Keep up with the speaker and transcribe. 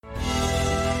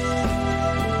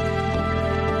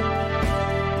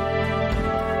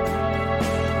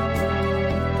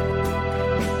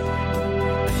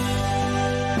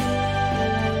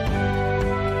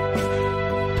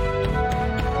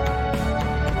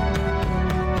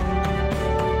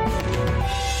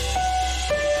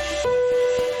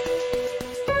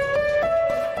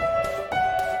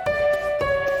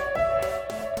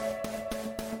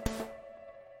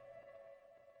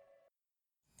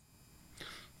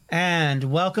And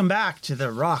welcome back to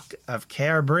the Rock of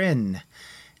Caer Bryn.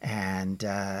 And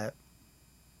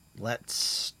let's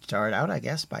start out, I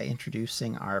guess, by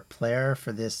introducing our player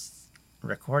for this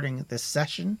recording, this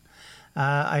session,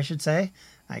 I should say.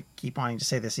 I keep wanting to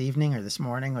say this evening or this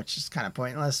morning, which is kind of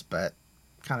pointless, but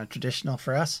kind of traditional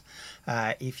for us.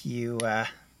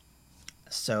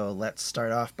 So let's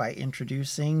start off by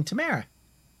introducing Tamara.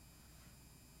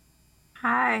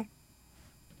 Hi.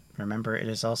 Remember, it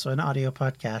is also an audio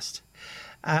podcast.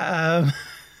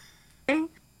 Hey.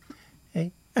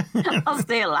 I'll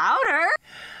say it louder.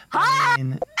 I Hi.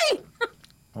 mean,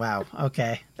 wow.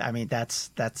 Okay. I mean,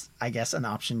 that's I guess an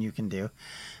option you can do.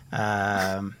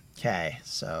 Okay.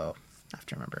 So I have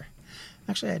to remember.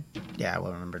 Actually, I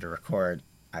will remember to record.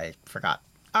 I forgot.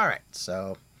 All right.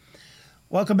 So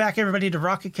welcome back, everybody, to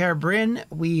Rock of Caer Bryn.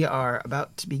 We are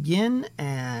about to begin,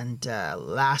 and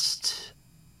last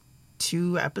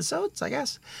 2 episodes, I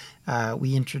guess,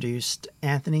 we introduced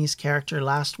Anthony's character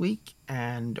last week,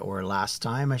 or last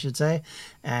time, I should say,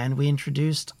 and we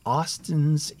introduced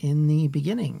Austin's in the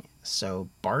beginning. So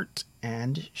Bart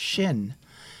and Shin.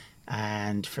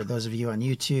 And for those of you on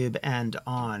YouTube and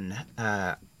on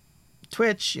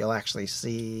Twitch, you'll actually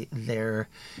see their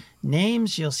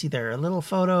names, you'll see their little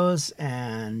photos,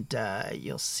 and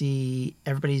you'll see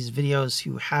everybody's videos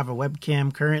who have a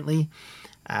webcam currently.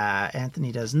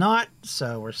 Anthony does not,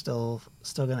 so we're still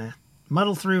gonna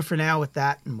muddle through for now with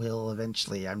that, and we'll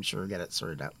eventually, I'm sure, get it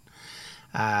sorted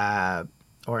out,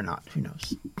 or not, who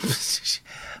knows.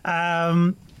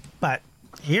 But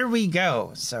here we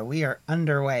go. So we are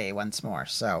underway once more.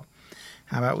 So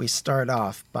how about we start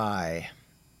off by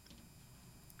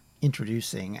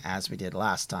introducing, as we did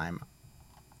last time,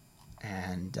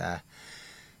 and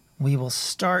we will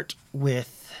start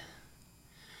with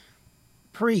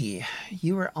Pri.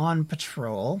 You are on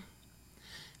patrol.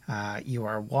 You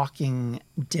are walking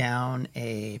down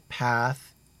a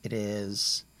path. It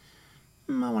is,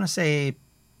 I want to say,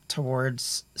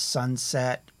 towards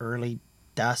sunset, early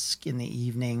dusk in the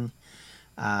evening.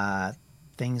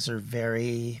 Things are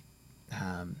very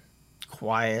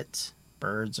quiet.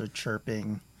 Birds are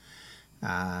chirping.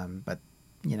 But,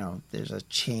 you know, there's a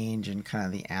change in kind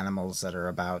of the animals that are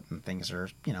about, and things are,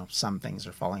 you know, some things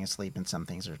are falling asleep and some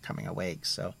things are coming awake.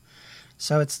 So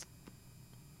it's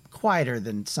quieter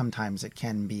than sometimes it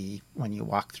can be when you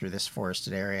walk through this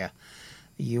forested area.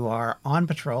 You are on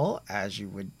patrol, as you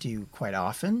would do quite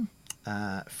often,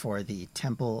 for the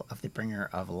Temple of the Bringer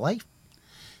of Life.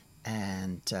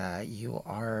 And you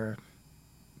are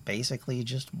basically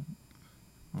just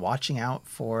watching out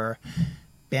for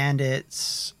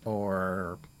bandits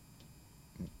or,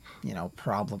 you know,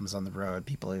 problems on the road,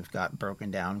 people who've got broken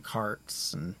down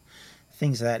carts and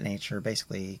things of that nature,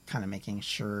 basically kind of making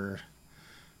sure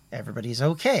everybody's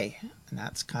okay. And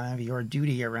that's kind of your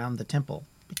duty around the temple,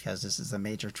 because this is a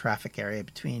major traffic area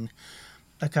between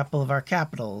a couple of our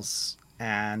capitals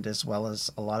and as well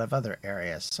as a lot of other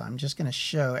areas. So I'm just going to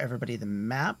show everybody the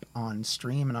map on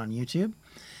stream and on YouTube,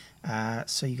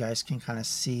 so you guys can kind of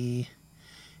see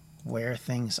where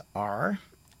things are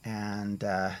and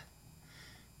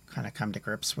kind of come to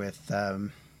grips with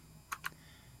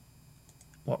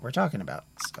what we're talking about.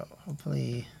 So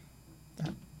hopefully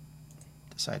that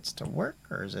decides to work,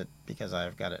 or is it because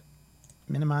I've got it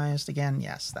minimized again?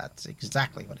 Yes, that's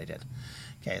exactly what I did.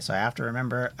 Okay, so I have to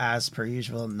remember, as per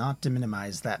usual, not to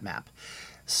minimize that map.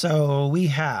 So we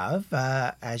have,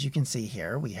 as you can see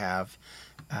here, we have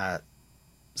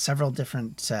several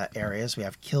different areas. We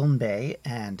have Kiln Bay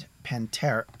and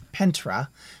Pentra,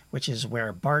 which is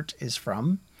where Bart is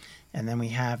from. And then we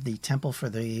have the Temple for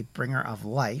the Bringer of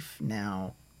Life.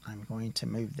 Now, I'm going to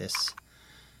move this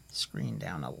screen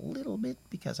down a little bit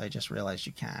because I just realized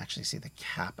you can't actually see the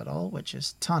capital, which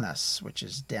is Taunus, which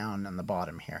is down on the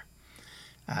bottom here.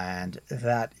 And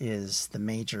that is the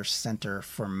major center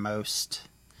for most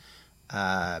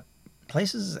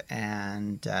places,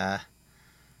 and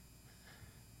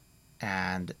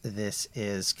this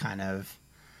is kind of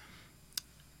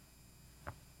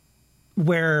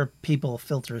where people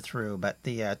filter through. But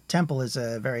the temple is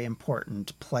a very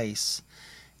important place,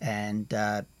 and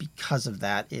because of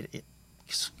that, it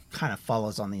kind of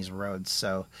follows on these roads.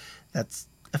 So that's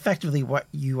effectively what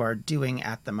you are doing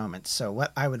at the moment. So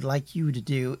what I would like you to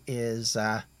do is,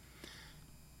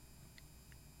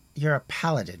 you're a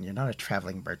paladin, you're not a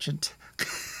traveling merchant.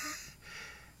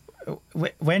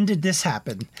 When did this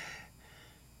happen?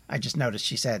 I just noticed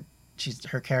she said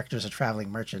her character's a traveling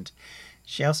merchant.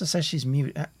 She also says she's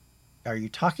mute. Are you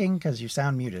talking? Because you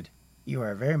sound muted. You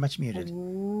are very much muted.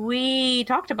 We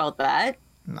talked about that.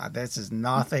 No, this is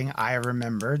nothing I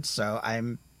remembered, so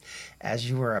I'm As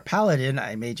you were a paladin,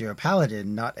 I made you a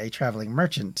paladin, not a traveling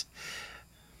merchant.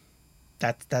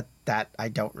 That I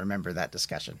don't remember that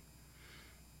discussion.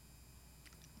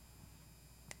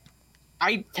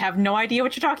 I have no idea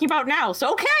what you're talking about now.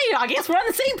 So, okay, I guess we're on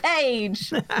the same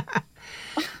page.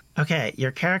 Okay,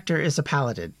 your character is a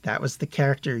paladin. That was the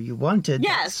character you wanted.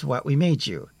 Yes. That's what we made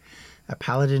you. A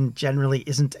paladin generally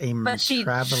isn't a But she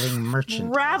traveling merchant.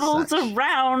 as travels such.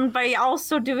 around by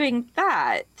also doing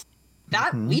that.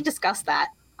 We discussed that.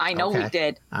 I know we Okay.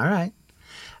 did. All right.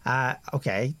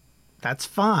 Okay, that's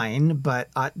fine, but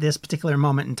at this particular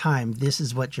moment in time, this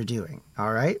is what you're doing.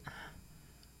 All right?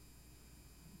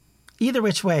 Either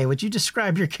which way, would you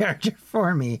describe your character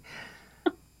for me?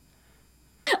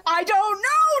 I don't know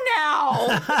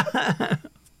now.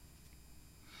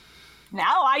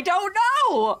 Now I don't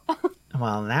know.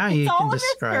 Well, now you It's can all a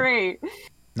describe. mystery.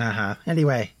 Uh-huh.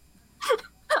 Anyway,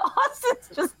 Austin's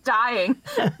just dying.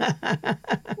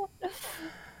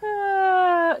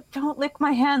 Don't lick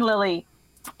my hand, Lily.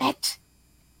 It.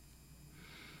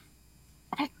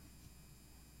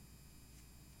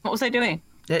 What was I doing?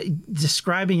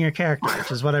 describing your character,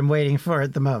 which is what I'm waiting for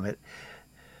at the moment.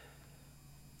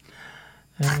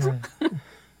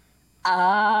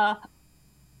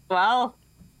 Well,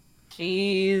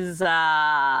 she's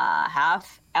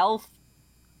half elf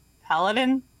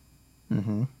paladin.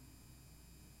 Mm-hmm.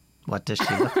 What does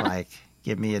she look like?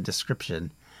 Give me a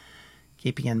description.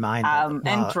 Keeping in mind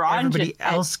that while everybody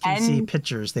else can see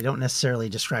pictures, they don't necessarily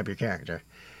describe your character.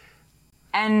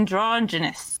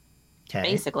 Androgynous, Okay.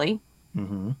 basically.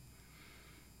 Mm-hmm.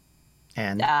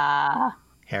 And Uh,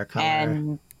 hair color,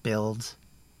 and build,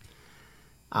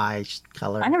 eye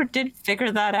color. I never did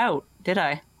figure that out, did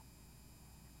I?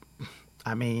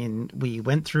 I mean, we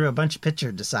went through a bunch of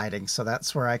picture deciding, so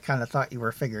that's where I kind of thought you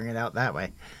were figuring it out that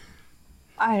way.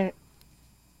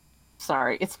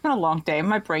 Sorry, it's been a long day.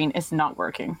 My brain is not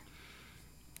working.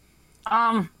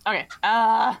 Okay.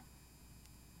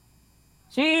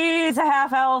 She's a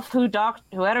half elf who had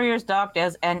her ears docked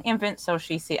as an infant, so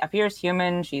she appears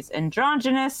human. She's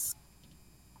androgynous.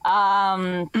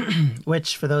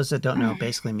 Which, for those that don't know,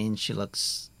 basically means she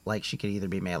looks like she could either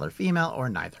be male or female or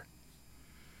neither.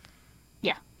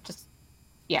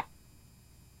 Yeah.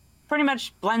 Pretty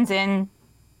much blends in.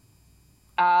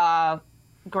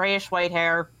 Grayish white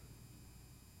hair.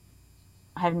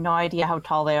 I have no idea how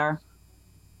tall they are.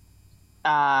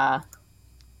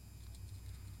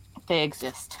 They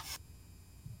exist.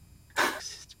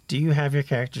 Do you have your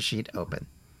character sheet open?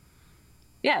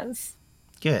 Yes.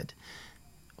 Good.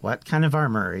 What kind of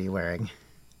armor are you wearing?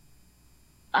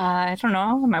 I don't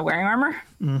know. Am I wearing armor?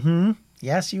 Mm-hmm.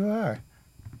 Yes, you are.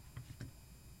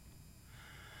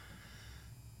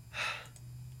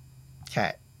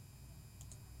 Okay.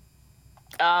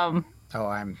 Oh,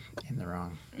 I'm in the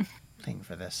wrong thing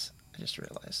for this. I just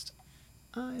realized.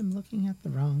 I'm looking at the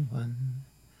wrong one.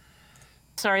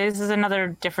 Sorry, this is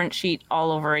another different sheet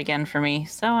all over again for me,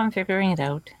 so I'm figuring it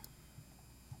out.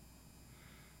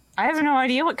 I have no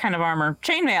idea what kind of armor.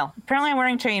 Chainmail. Apparently I'm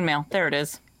wearing chainmail. There it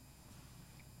is.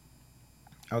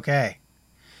 Okay.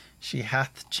 She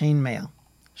hath chainmail.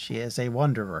 She is a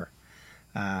wanderer.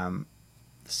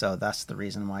 So that's the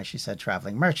reason why she said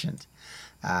traveling merchant.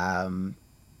 But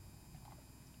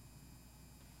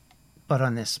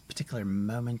on this particular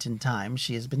moment in time,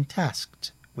 she has been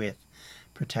tasked with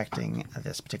protecting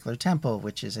this particular temple,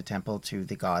 which is a temple to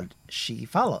the god she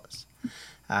follows.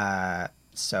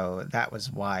 So that was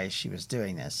why she was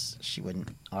doing this. She wouldn't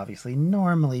obviously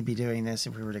normally be doing this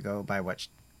if we were to go by what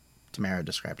Tamara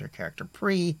described her character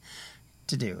Pri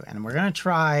to do. And we're going to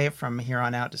try from here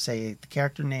on out to say the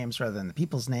character names rather than the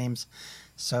people's names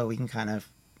so we can kind of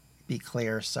be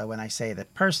clear. So when I say the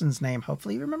person's name,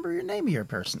 hopefully you remember your name of your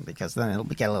person, because then it'll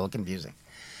get a little confusing.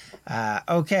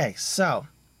 Okay, so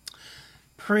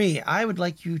Pri, I would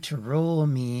like you to roll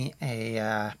me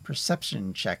a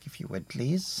perception check, if you would,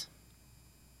 please.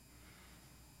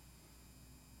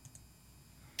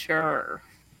 Sure.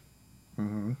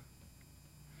 Mm-hmm.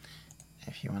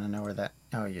 If you want to know where that...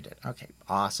 Oh, you did. Okay,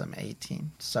 awesome.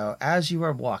 18. So as you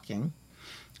are walking,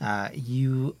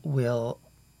 you will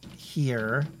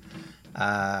hear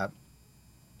kind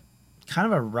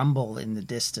of a rumble in the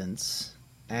distance,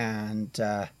 and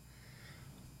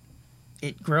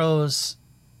it grows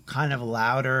kind of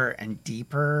louder and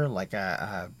deeper, like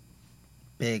a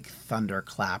big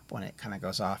thunderclap when it kind of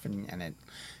goes off, and it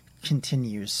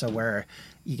continues. So where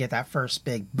you get that first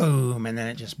big boom and then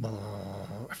it just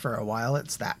for a while,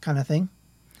 it's that kind of thing.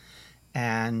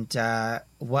 And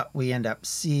what we end up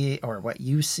seeing, or what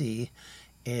you see,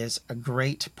 is a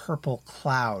great purple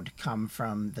cloud come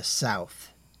from the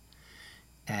south.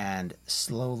 and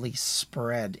slowly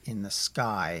spread in the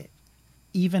sky,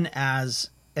 even as,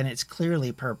 and it's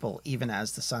clearly purple even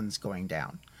as the sun's going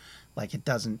down. Like, it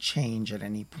doesn't change at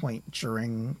any point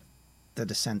during the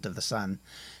descent of the sun.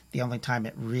 The only time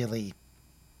it really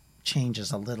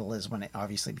changes a little is when it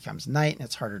obviously becomes night and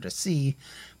it's harder to see.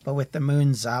 But with the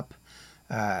moons up,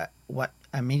 what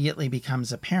immediately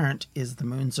becomes apparent is the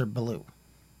moons are blue,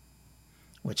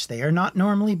 which they are not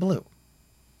normally blue.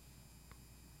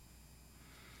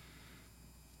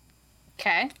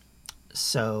 Okay.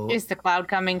 So Is the cloud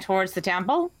coming towards the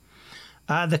temple?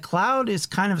 the cloud is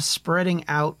kind of spreading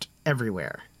out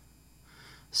everywhere.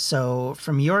 So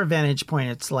from your vantage point,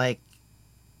 it's like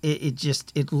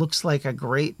it looks like a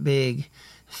great big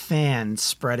fan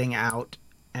spreading out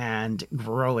and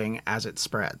growing as it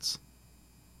spreads.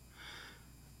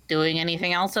 Doing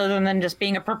anything else other than just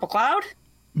being a purple cloud?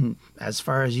 As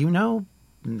far as you know,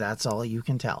 that's all you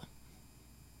can tell.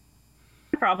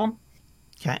 No problem.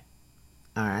 Okay.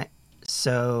 All right.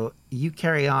 So you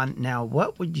carry on. Now,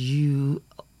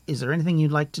 is there anything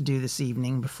you'd like to do this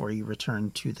evening before you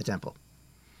return to the temple?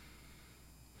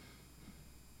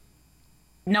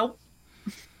 Nope.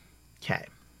 Okay.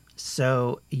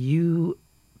 So you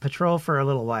patrol for a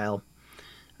little while.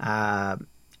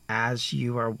 As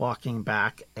you are walking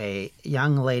back, a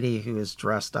young lady who is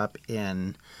dressed up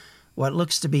in what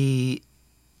looks to be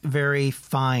very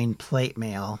fine plate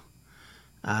mail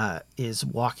is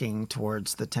walking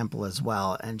towards the temple as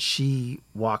well. And she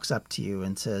walks up to you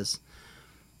and says,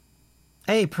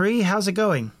 "Hey, Pri, how's it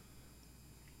going?"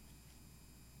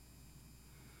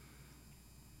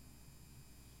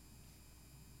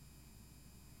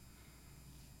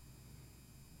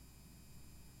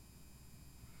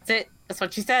 That's it. That's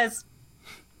what she says.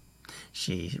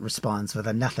 She responds with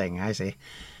a nothing, I see.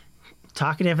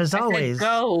 Talkative as I always. said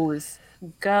goes.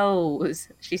 Goes.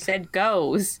 She said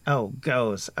goes. Oh,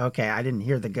 goes. Okay, I didn't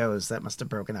hear the goes. That must have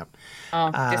broken up.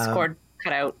 Oh, Discord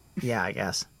cut out. Yeah, I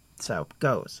guess. So,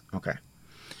 goes. Okay.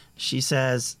 She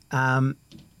says,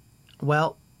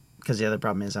 well, because the other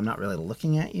problem is I'm not really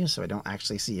looking at you, so I don't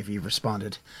actually see if you've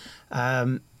responded.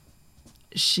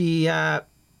 She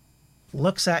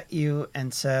looks at you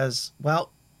and says,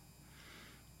 well,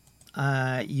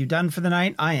 you done for the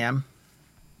night? I am.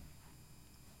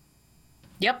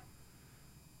 Yep.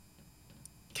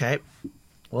 Okay.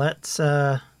 Let's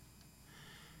head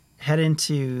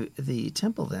into the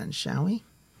temple then, shall we?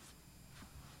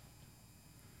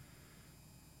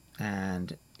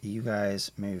 And you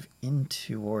guys move in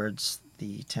towards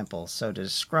the temple. So to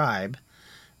describe,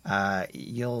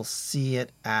 you'll see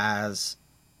it as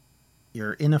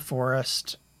you're in a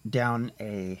forest down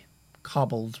a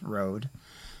cobbled road,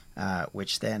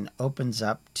 which then opens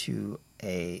up to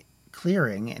a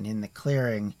clearing, and in the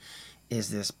clearing is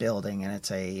this building, and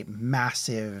it's a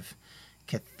massive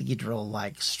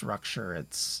cathedral-like structure.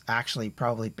 It's actually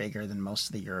probably bigger than most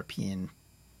of the European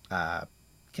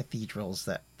cathedrals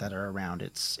that are around.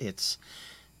 It's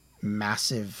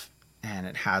massive, and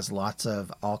it has lots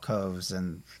of alcoves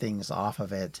and things off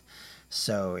of it.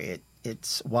 So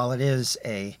it's while it is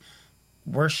a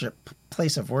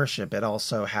place of worship, it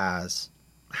also has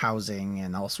housing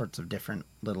and all sorts of different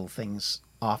little things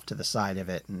off to the side of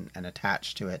it and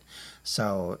attached to it.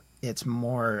 So it's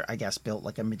more, I guess, built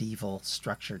like a medieval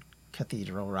structured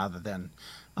cathedral rather than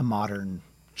a modern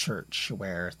church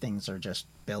where things are just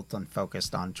built and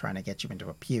focused on trying to get you into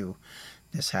a pew.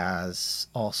 This has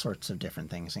all sorts of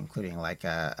different things, including like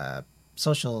a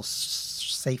social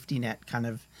safety net kind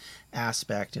of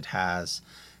aspect. It has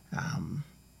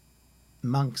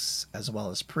monks as well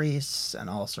as priests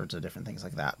and all sorts of different things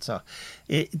like that. So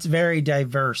it's very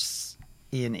diverse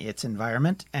in its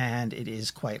environment, and it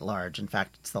is quite large. In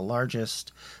fact, it's the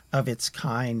largest of its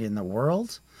kind in the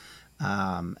world.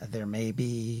 There may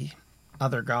be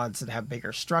other gods that have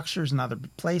bigger structures in other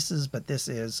places, but this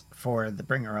is, for the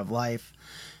Bringer of Life,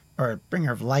 or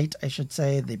Bringer of Light, I should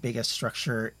say, the biggest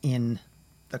structure in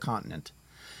the continent.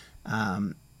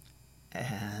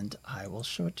 And I will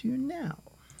show it to you now.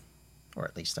 Or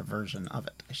at least a version of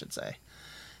it, I should say.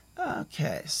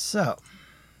 Okay, so.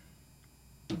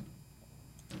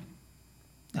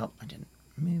 Nope, I didn't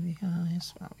move you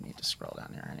guys. Well, we need to scroll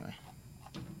down here anyway.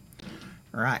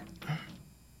 Right.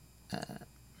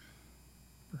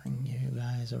 Bring you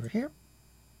guys over here.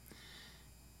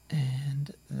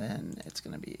 And then it's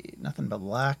going to be nothing but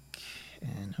black.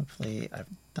 And hopefully I've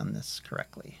done this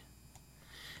correctly.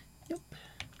 Nope.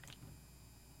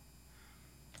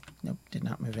 Nope, did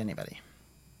not move anybody.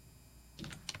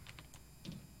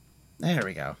 There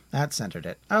we go. That centered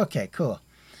it. Okay, cool.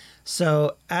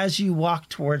 So as you walk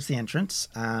towards the entrance,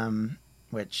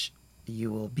 which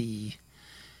you will be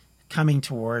coming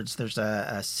towards, there's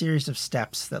a series of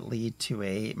steps that lead to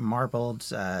a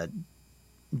marbled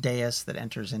dais that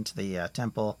enters into the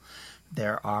temple.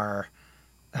 There are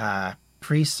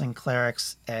priests and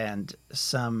clerics and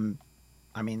some,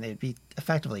 I mean, they'd be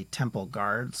effectively temple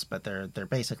guards, but they're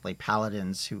basically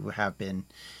paladins who have been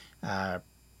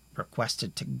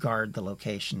requested to guard the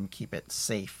location, keep it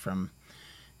safe from,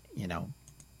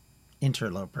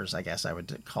 interlopers, I guess I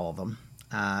would call them.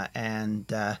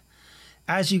 And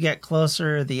as you get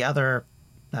closer, the other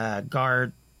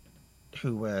guard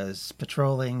who was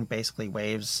patrolling basically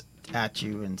waves at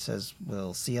you and says,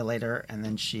 "We'll see you later." And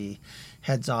then she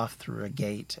heads off through a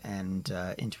gate and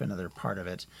into another part of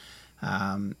it.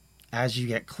 As you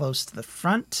get close to the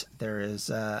front, there is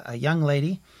a young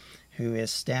lady who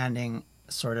is standing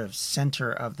sort of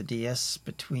center of the dais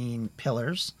between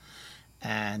pillars.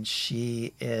 And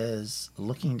she is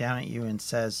looking down at you and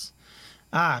says,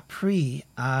 Pri,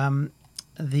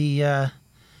 the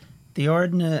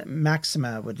Ordina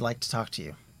Maxima would like to talk to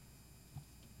you.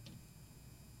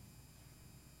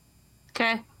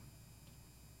 Okay.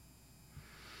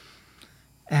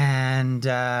 And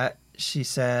she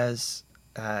says,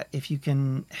 if you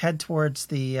can head towards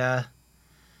the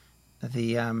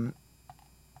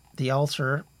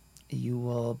altar, you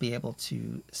will be able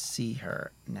to see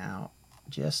her. Now,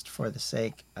 just for the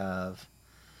sake of,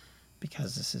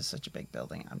 because this is such a big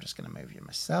building, I'm just going to move you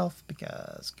myself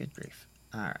because good grief.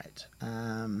 All right.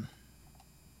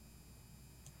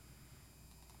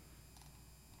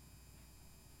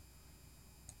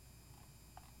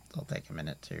 It'll take a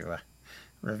minute to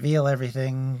reveal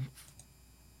everything.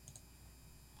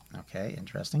 Okay,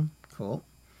 interesting. Cool.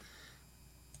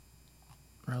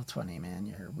 Roll 20, man.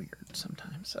 You're weird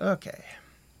sometimes. Okay.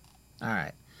 All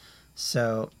right.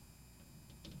 So,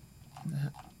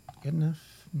 that good enough?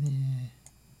 Nah.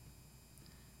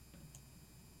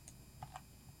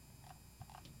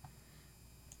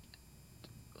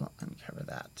 We'll uncover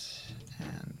that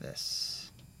and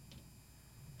this.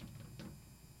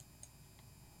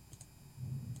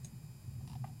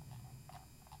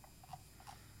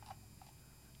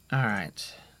 All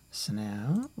right. So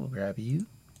now we'll grab you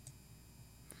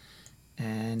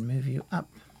and move you up.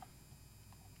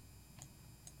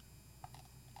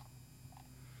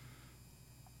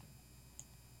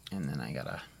 And then I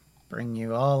gotta bring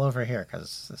you all over here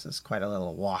because this is quite a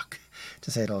little walk, to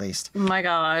say the least. Oh my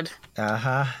God.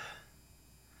 Uh-huh.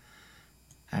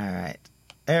 All right.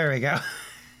 There we go.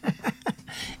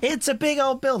 It's a big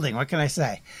old building. What can I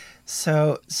say?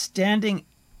 So standing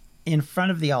in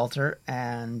front of the altar,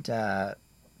 and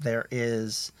there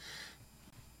is...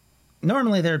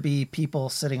 Normally there'd be people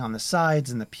sitting on the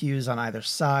sides and the pews on either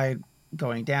side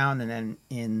going down, and then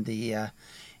in the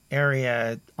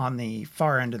area on the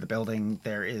far end of the building,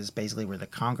 there is basically where the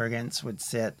congregants would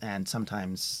sit, and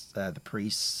sometimes the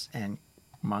priests and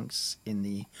monks in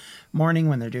the morning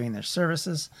when they're doing their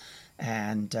services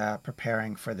and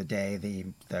preparing for the day.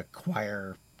 The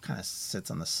choir kind of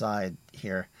sits on the side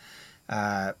here.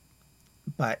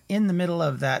 But in the middle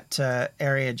of that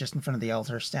area, just in front of the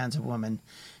altar, stands a woman.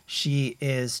 She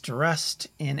is dressed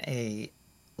in a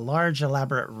large,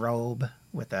 elaborate robe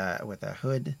with a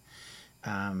hood.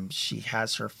 She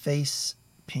has her face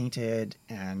painted,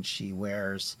 and she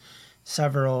wears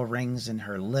several rings in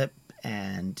her lip,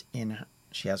 and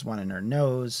she has one in her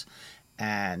nose,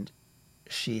 and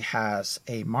she has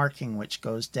a marking which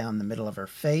goes down the middle of her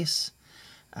face,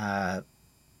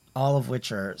 all of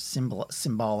which are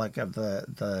symbolic of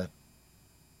the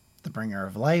bringer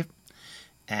of life.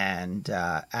 And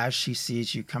as she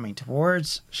sees you coming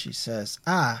towards, she says,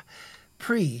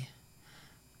 Pri,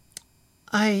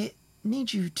 I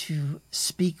need you to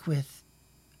speak with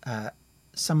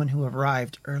someone who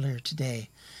arrived earlier today.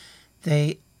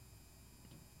 They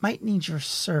might need your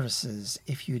services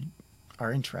if you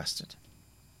are interested.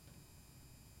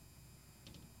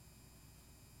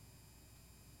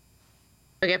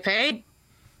 I get paid?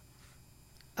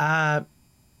 I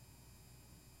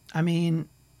mean,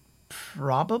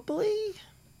 probably.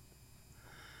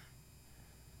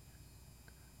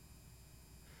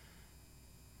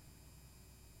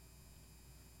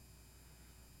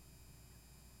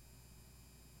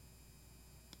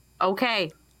 Okay.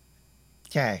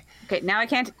 Okay. Okay, now I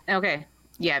can't. Okay.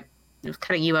 Yeah, I was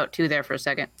cutting you out too there for a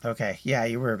second. Okay. Yeah,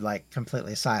 you were like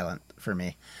completely silent for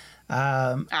me.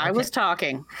 I was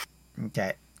talking.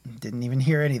 Okay. Didn't even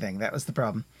hear anything. That was the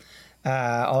problem.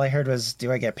 All I heard was,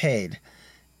 do I get paid?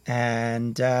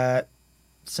 And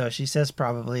so she says,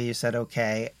 probably. You said,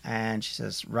 okay. And she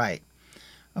says, right.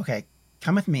 Okay,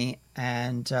 come with me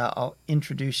and I'll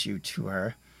introduce you to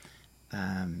her.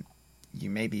 You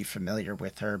may be familiar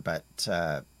with her, but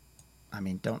I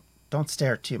mean, don't don't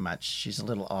stare too much. She's a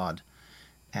little odd.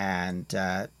 And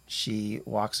she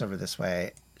walks over this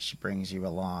way. She brings you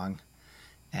along.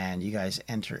 And you guys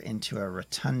enter into a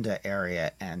rotunda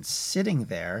area. And sitting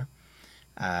there,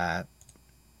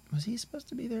 was he supposed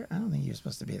to be there? I don't think he was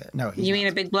supposed to be there. No, he's You mean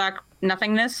not. a big black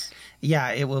nothingness?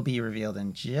 Yeah, it will be revealed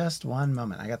in just one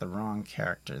moment. I got the wrong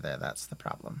character there. That's the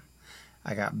problem.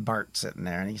 I got Bart sitting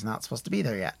there, and he's not supposed to be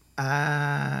there yet.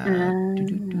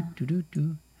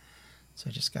 So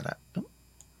I just gotta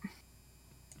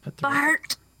put the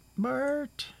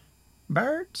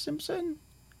Bart Simpson.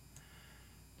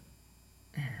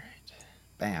 All right,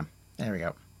 bam. There we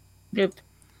go. Yep.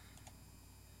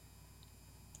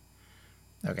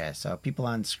 Okay, so people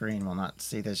on screen will not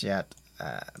see this yet,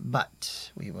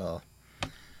 but we will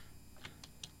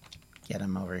get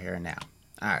them over here now.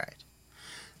 All right.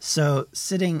 So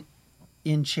sitting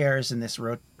in chairs in this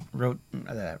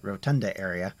rotunda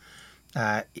area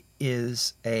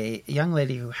is a young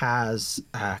lady who has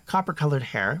copper-colored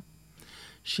hair.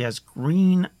 She has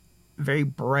green, very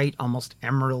bright, almost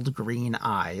emerald green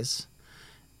eyes.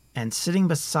 And sitting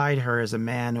beside her is a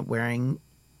man wearing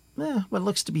what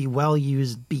looks to be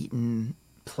well-used, beaten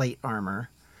plate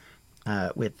armor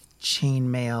with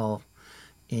chainmail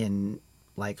in,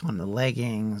 like, on the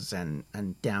leggings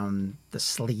and down the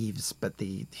sleeves, but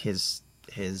his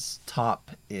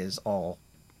top is all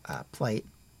plate.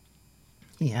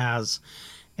 He has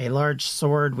a large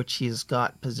sword which he's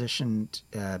got positioned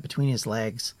between his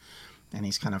legs, and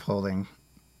he's kind of holding,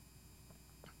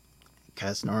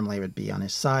 because normally it would be on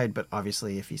his side, but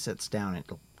obviously if he sits down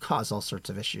it'll cause all sorts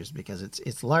of issues because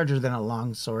it's larger than a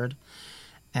long sword.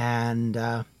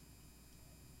 And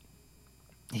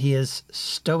he is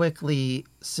stoically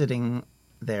sitting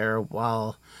there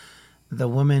while the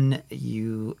woman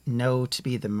you know to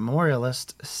be the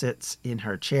memorialist sits in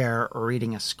her chair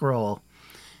reading a scroll.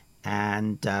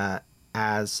 And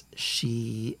as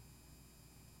she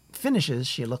finishes,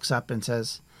 she looks up and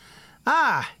says,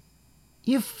 "Ah,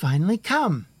 you've finally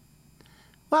come.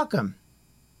 Welcome."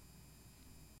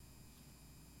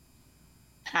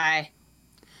 Hi.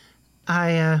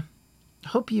 I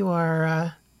hope you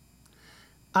are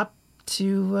up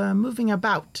to moving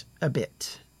about a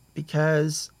bit,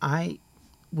 because I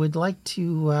would like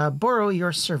to borrow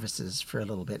your services for a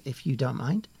little bit, if you don't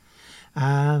mind.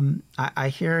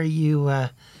 I hear you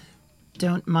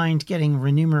don't mind getting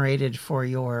remunerated for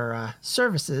your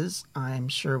services. I'm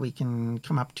sure we can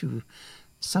come up to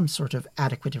some sort of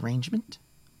adequate arrangement.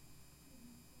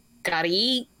 Gotta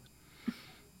eat.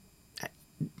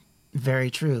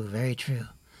 Very true, very true.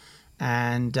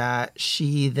 And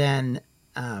she then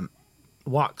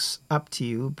walks up to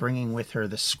you, bringing with her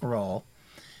the scroll.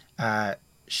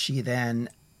 She then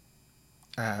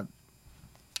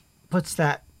puts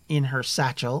that in her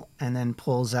satchel and then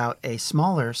pulls out a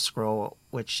smaller scroll,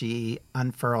 which she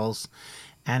unfurls.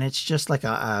 And it's just like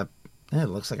it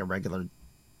looks like a regular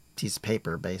piece of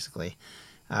paper, basically.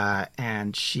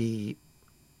 And she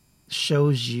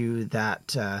shows you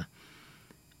that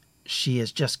she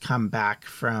has just come back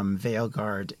from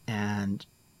Veilguard, and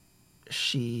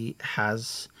she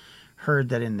has heard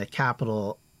that in the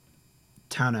capital,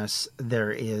 Taunus,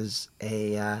 there is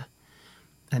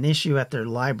an issue at their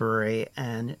library,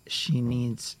 and she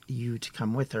needs you to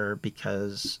come with her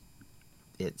because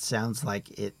it sounds like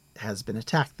it has been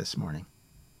attacked this morning.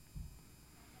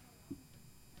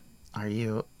 Are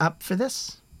you up for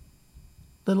this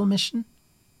little mission?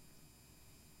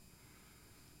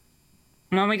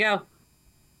 On we go.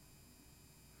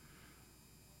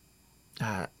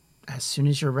 As soon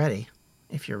as you're ready.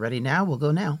 If you're ready now, we'll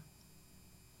go now.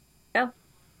 Go.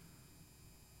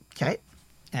 Okay.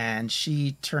 And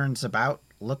she turns about,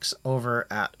 looks over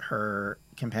at her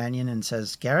companion and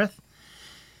says, "Gareth?"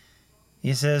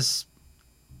 He says,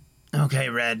 "Okay,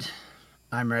 Red.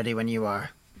 I'm ready when you are.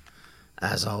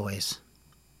 As always."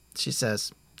 She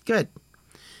says, "Good."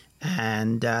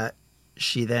 And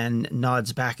she then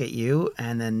nods back at you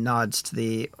and then nods to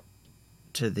the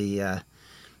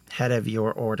head of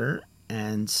your order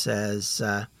and says,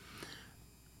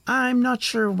 "I'm not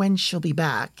sure when she'll be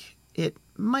back. It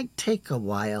might take a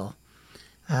while.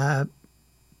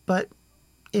 But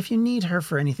if you need her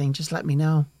for anything, just let me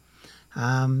know.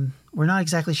 We're not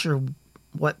exactly sure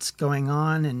what's going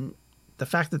on, and the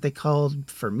fact that they called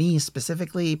for me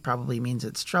specifically probably means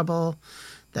it's trouble.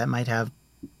 That might have,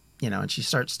 and she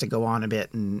starts to go on a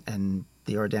bit, and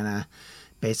the Ordena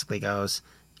basically goes,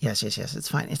 yes, it's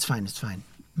fine,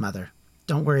 Mother.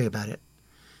 Don't worry about it."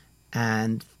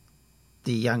 And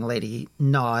the young lady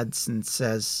nods and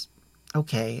says,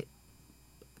 "Okay,"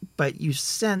 but you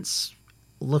sense,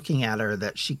 looking at her,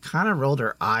 that she kind of rolled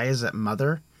her eyes at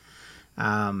Mother.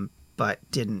 but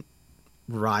didn't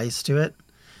rise to it.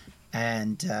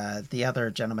 And the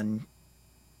other gentleman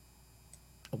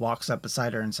walks up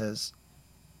beside her and says,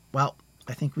 "Well,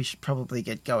 I think we should probably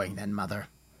get going then, Mother."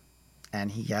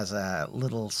 And he has a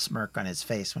little smirk on his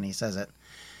face when he says it.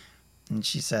 And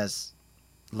she says,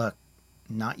 "Look,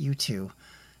 not you two."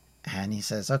 And he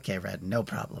says, "Okay, Red, no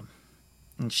problem."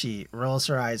 And she rolls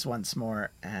her eyes once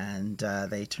more, and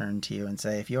they turn to you and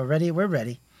say, "If you're ready, we're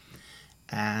ready.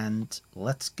 And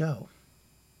let's go."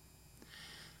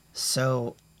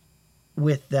 So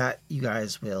with that, you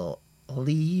guys will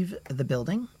leave the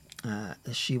building.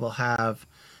 She will have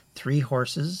 3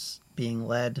 horses being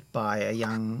led by a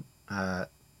young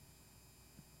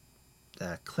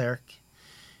cleric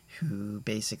who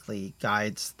basically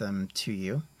guides them to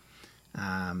you.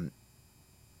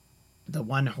 The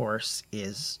one horse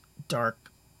is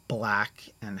dark black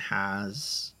and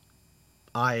has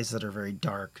eyes that are very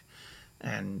dark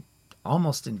and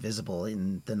almost invisible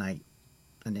in the night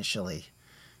initially.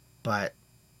 But,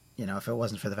 you know, if it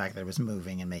wasn't for the fact that it was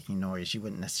moving and making noise, you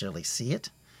wouldn't necessarily see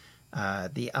it.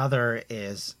 The other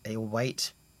is a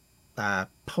white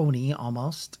pony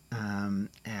almost.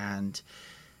 And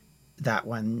that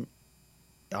one,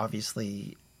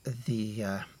 obviously,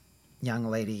 the young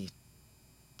lady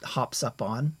hops up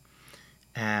on,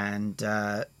 and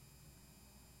the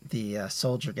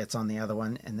soldier gets on the other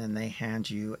one, and then they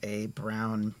hand you a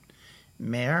brown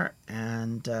mare.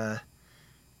 And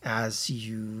as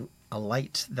you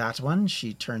alight that one,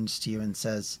 she turns to you and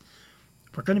says,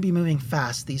 "We're going to be moving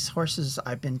fast. These horses,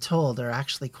 I've been told, are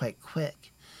actually quite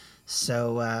quick.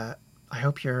 So I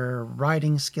hope your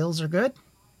riding skills are good."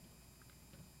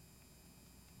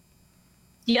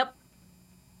 Yep.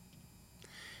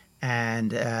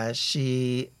 And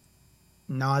she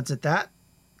nods at that,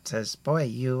 says, "Boy,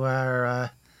 you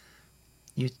are,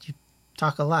 you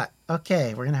talk a lot.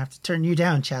 Okay, we're going to have to turn you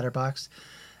down, Chatterbox."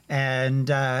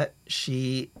 And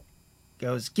she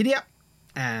goes, "Giddy up,"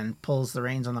 and pulls the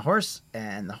reins on the horse,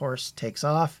 and the horse takes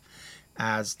off,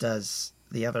 as does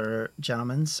the other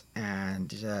gentleman's.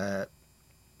 And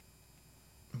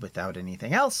without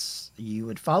anything else, you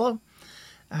would follow.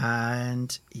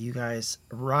 And you guys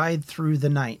ride through the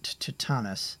night to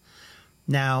Tanis.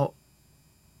 Now,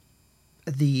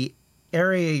 the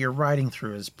area you're riding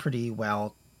through is pretty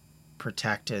well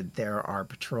protected. There are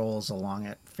patrols along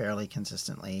it fairly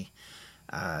consistently.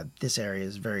 This area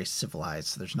is very civilized,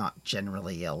 so there's not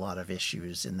generally a lot of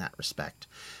issues in that respect.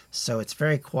 So it's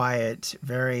very quiet,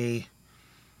 very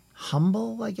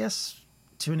humble, I guess,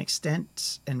 to an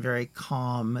extent, and very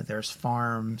calm. There's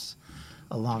farms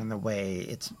along the way.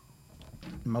 It's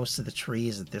most of the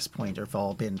trees at this point have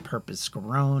all been purpose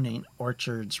grown in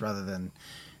orchards rather than,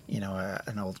 you know,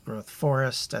 an old growth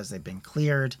forest, as they've been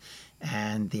cleared,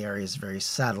 and the area is very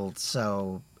settled.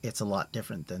 So it's a lot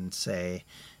different than, say,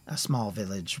 a small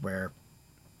village where,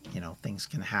 you know, things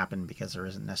can happen because there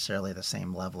isn't necessarily the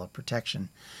same level of protection.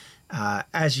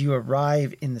 As you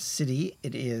arrive in the city,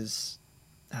 it is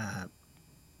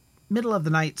middle of the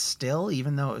night still,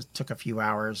 even though it took a few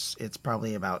hours. It's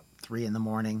probably about 3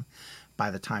 a.m.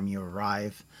 by the time you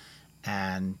arrive.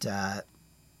 And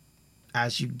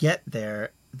as you get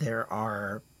there, there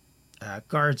are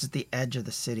guards at the edge of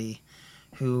the city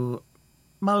who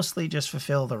mostly just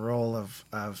fulfill the role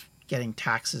of getting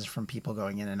taxes from people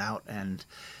going in and out, and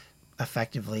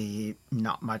effectively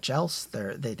not much else.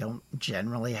 They don't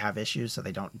generally have issues, so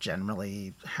they don't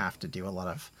generally have to do a lot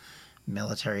of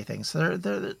military things. So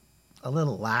they're a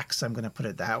little lax, I'm going to put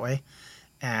it that way.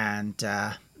 And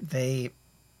they,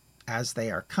 as they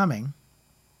are coming,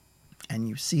 and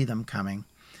you see them coming,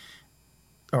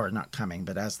 or not coming,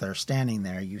 but as they're standing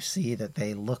there, you see that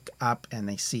they look up and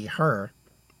they see her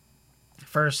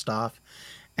first off,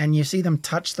 and you see them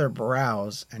touch their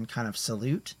brows and kind of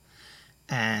salute,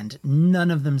 and none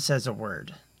of them says a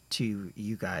word to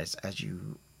you guys as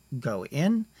you go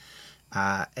in.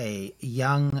 A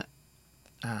young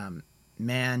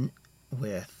man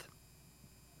with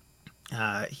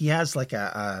he has like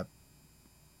a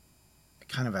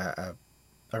kind of a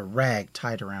rag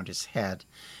tied around his head,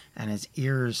 and his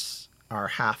ears are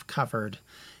half covered,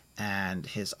 and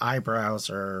his eyebrows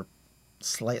are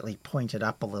slightly pointed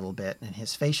up a little bit, and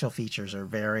his facial features are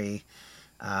very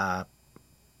I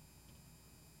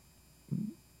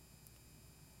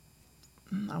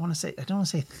don't want to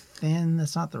say thin,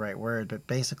 that's not the right word, but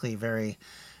basically very,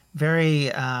 very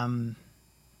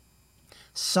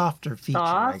softer feature,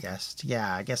 Soft? I guess.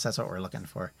 Yeah, I guess that's what we're looking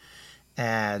for.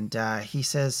 And he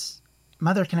says,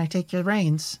 "Mother, can I take your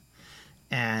reins?"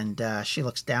 And she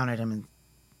looks down at him and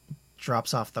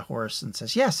drops off the horse and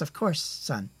says, "Yes, of course,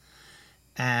 son."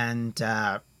 And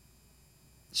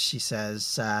she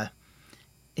says,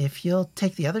 if you'll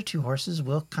take the other 2 horses,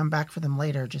 we'll come back for them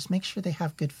later. Just make sure they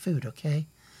have good food, okay?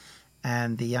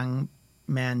 And the young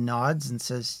man nods and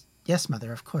says, yes,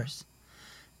 mother, of course.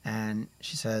 And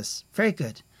she says, very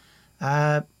good.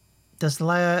 Does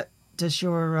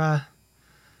your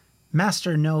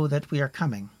master know that we are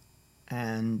coming?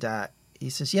 And he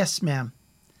says, yes, ma'am.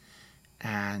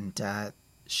 And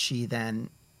she then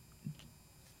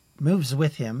moves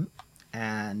with him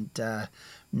and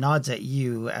nods at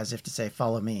you as if to say,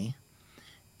 follow me.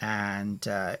 And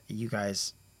you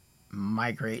guys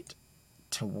migrate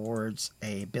towards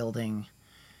a building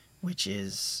which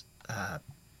is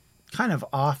kind of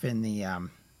off in the,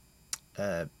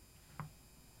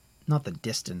 not the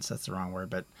distance, that's the wrong word,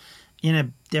 but in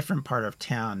a different part of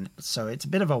town. So it's a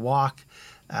bit of a walk,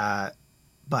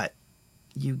 but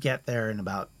you get there in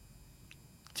about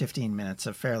 15 minutes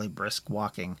of fairly brisk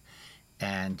walking,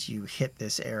 and you hit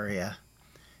this area,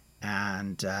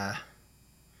 and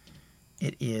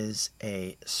it is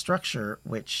a structure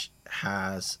which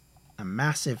has a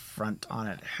massive front on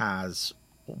it. Has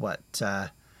what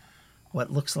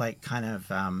looks like kind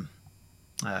of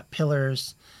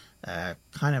pillars,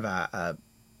 kind of a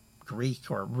Greek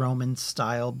or Roman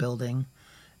style building.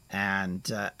 And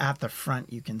at the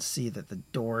front, you can see that the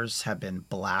doors have been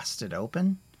blasted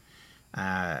open,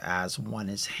 as one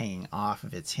is hanging off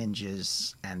of its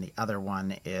hinges, and the other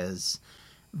one is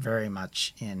very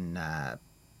much in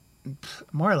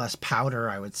more or less powder,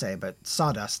 I would say, but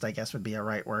sawdust, I guess, would be a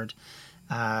right word.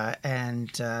 And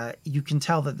you can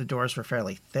tell that the doors were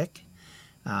fairly thick,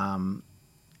 and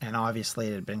obviously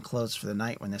it had been closed for the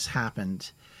night when this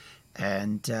happened.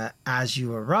 And as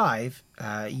you arrive,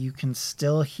 you can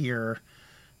still hear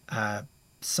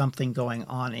something going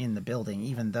on in the building,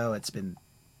 even though it's been,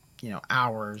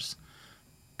 hours.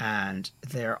 And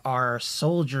there are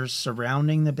soldiers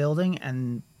surrounding the building,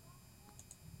 and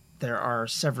there are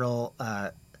several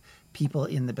people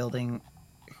in the building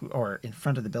or in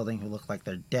front of the building who look like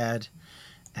they're dead.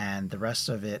 And the rest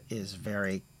of it is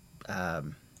very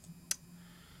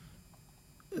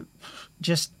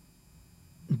just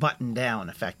buttoned down,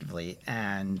 effectively.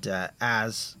 And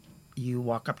as you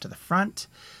walk up to the front,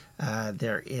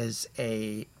 there is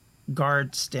a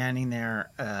guard standing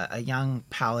there, a young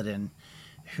paladin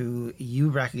who you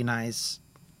recognize,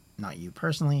 not you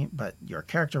personally, but your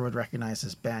character would recognize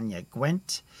as Banya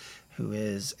Gwent, who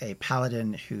is a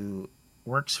paladin who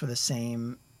works for the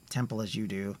same temple as you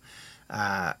do,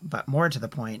 but more to the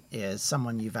point is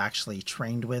someone you've actually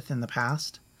trained with in the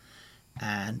past.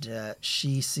 And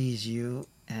she sees you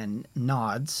and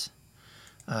nods,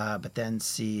 but then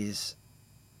sees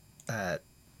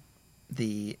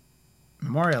the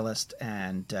memorialist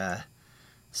and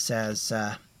says,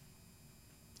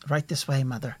 right this way,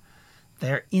 mother.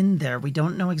 They're in there. We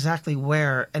don't know exactly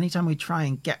where. Anytime we try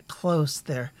and get close,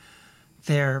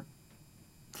 their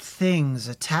things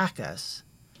attack us.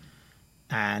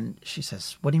 And she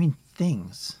says, what do you mean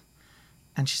things?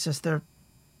 And she says, they're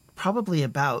probably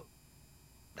about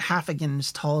half again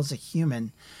as tall as a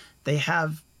human. They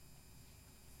have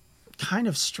kind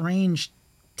of strange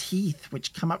teeth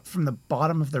which come up from the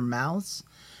bottom of their mouths,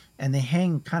 and they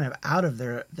hang kind of out of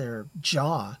their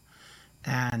jaw,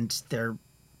 and they're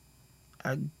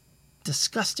a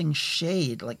disgusting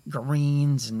shade, like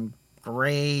greens and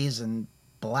grays and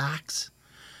blacks.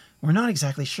 We're not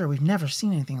exactly sure. We've never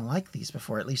seen anything like these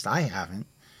before. At least I haven't.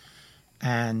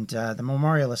 And the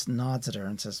memorialist nods at her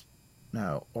and says,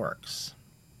 no, orcs.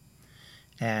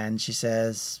 And she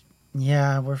says,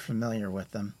 yeah, we're familiar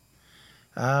with them.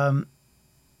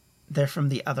 They're from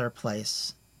the other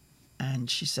place. And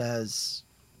she says,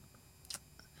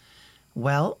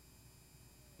 well,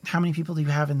 how many people do you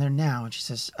have in there now? And she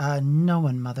says, no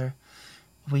one, mother.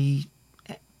 We're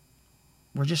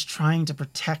just trying to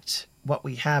protect what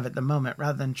we have at the moment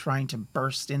rather than trying to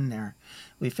burst in there.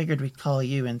 We figured we'd call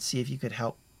you and see if you could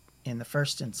help in the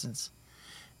first instance.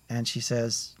 And she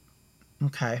says,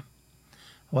 okay.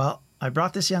 Well, I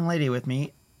brought this young lady with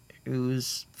me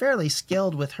who's fairly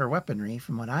skilled with her weaponry,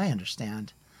 from what I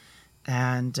understand.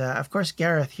 And, of course,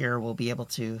 Gareth here will be able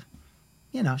to,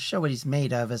 show what he's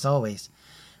made of, as always.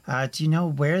 Do you know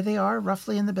where they are,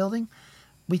 roughly, in the building?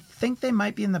 We think they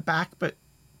might be in the back, but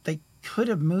they could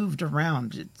have moved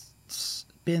around. It's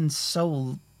been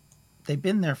they've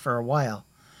been there for a while.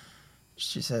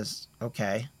 She says,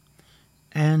 okay.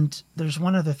 And there's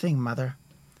one other thing, Mother.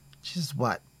 She says,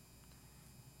 what?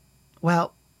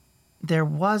 Well, there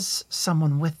was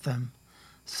someone with them.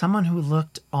 Someone who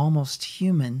looked almost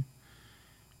human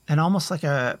and almost like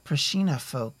a Prashina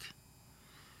folk.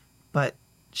 But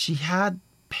she had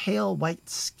pale white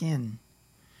skin,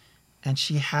 and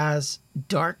she has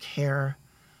dark hair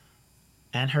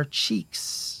and her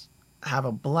cheeks have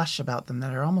a blush about them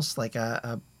that are almost like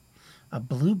a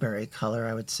blueberry color,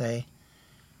 I would say.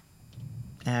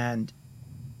 And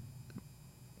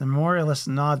the memorialist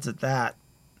nods at that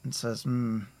and says,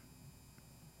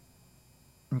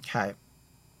 okay.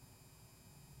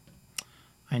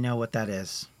 I know what that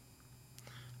is.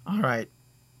 All right.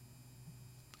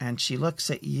 And she looks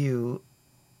at you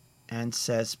and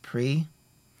says, Pri,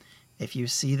 if you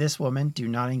see this woman, do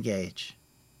not engage.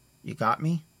 You got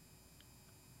me?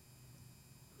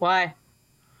 Why?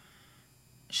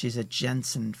 She's a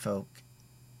Jensen folk,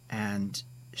 and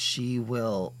she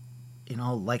will, in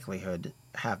all likelihood,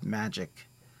 have magic.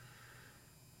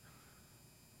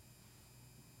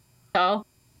 So?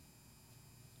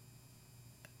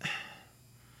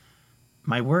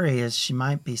 My worry is she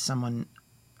might be someone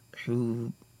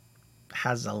who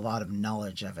has a lot of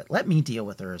knowledge of it. Let me deal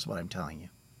with her is what I'm telling you.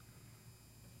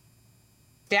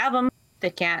 Stab them. They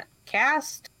can't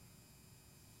cast.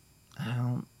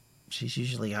 She's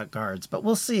usually got guards, but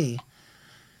we'll see.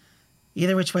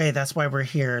 Either which way, that's why we're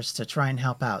here, is to try and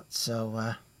help out.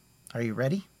 So, are you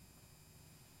ready?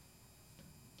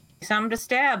 Some to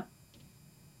stab.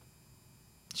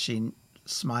 She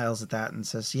smiles at that and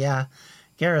says, yeah,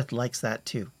 Gareth likes that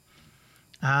too.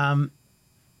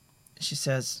 She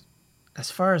says, as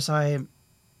far as I'm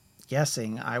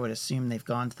guessing, I would assume they've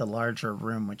gone to the larger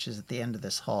room, which is at the end of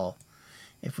this hall.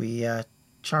 If we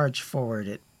charge forward,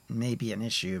 it may be an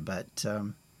issue, but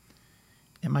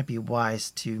it might be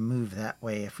wise to move that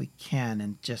way if we can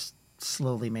and just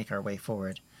slowly make our way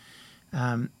forward.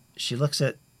 She looks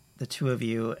at the two of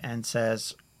you and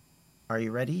says, are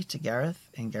you ready, to Gareth?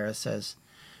 And Gareth says,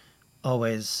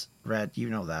 always, Red, you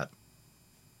know that.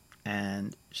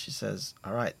 And she says,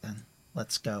 all right, then,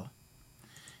 let's go.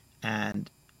 And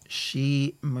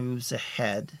she moves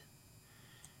ahead,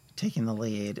 taking the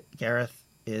lead. Gareth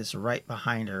is right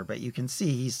behind her, but you can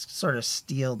see he's sort of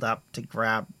steeled up to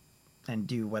grab and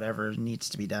do whatever needs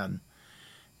to be done.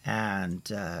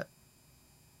 And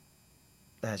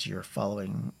as you're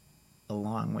following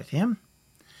along with him,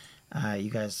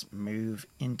 you guys move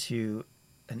into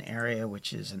an area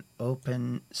which is an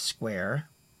open square.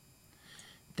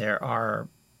 There are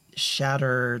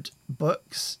shattered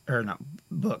books, or not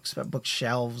books, but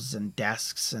bookshelves and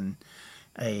desks, and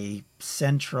a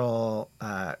central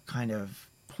kind of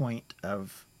point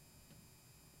of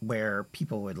where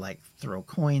people would like throw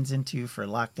coins into for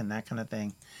luck and that kind of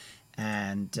thing.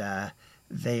 And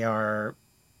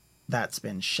that's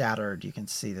been shattered. You can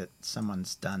see that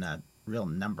someone's done a real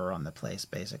number on the place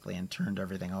basically and turned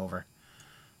everything over.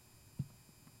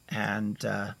 And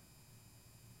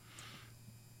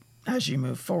as you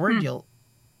move forward, you'll...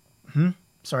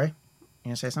 Sorry? You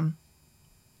gonna say something?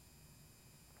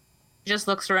 Just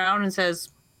looks around and says,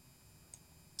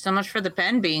 so much for the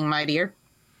pen being mightier.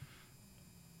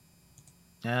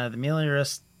 The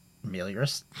meliorist...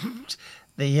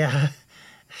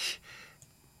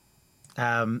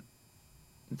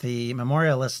 the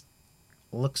memorialist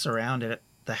looks around at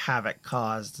the havoc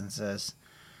caused and says,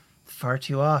 far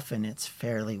too often it's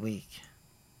fairly weak.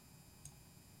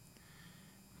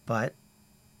 But,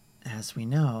 as we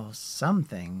know, some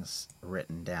things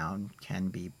written down can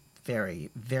be very,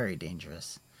 very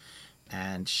dangerous.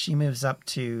 And she moves up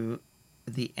to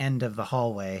the end of the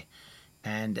hallway,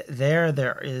 and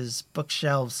there is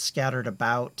bookshelves scattered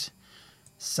about,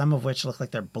 some of which look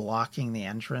like they're blocking the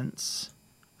entrance,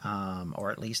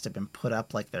 or at least have been put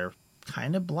up like they're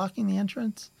kind of blocking the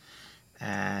entrance.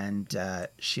 And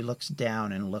she looks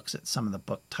down and looks at some of the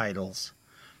book titles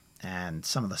and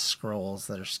some of the scrolls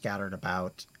that are scattered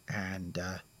about, and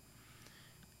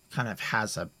kind of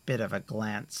has a bit of a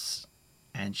glance,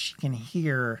 and she can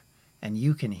hear, and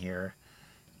you can hear,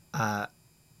 kind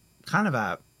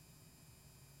of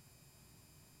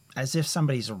as if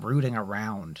somebody's rooting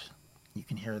around. You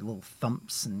can hear little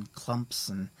thumps and clumps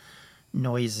and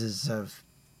noises of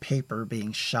paper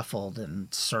being shuffled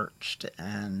and searched,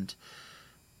 and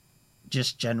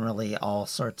just generally all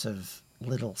sorts of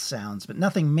little sounds, but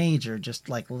nothing major, just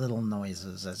like little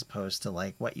noises, as opposed to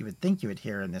like what you would think you would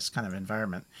hear in this kind of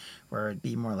environment, where it'd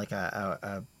be more like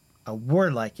a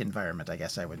warlike environment, I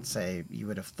guess I would say, you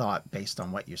would have thought based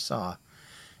on what you saw.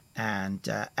 And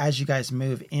as you guys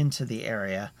move into the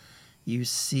area, you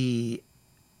see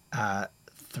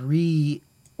three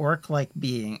orcs,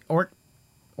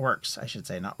 I should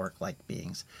say, not orc-like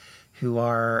beings, who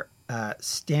are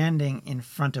standing in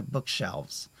front of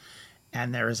bookshelves.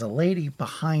 And there is a lady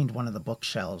behind one of the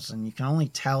bookshelves, and you can only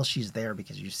tell she's there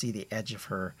because you see the edge of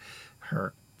her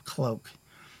cloak,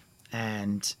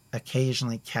 and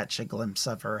occasionally catch a glimpse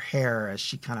of her hair as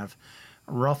she kind of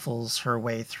ruffles her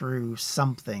way through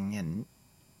something, and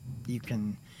you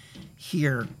can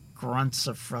hear grunts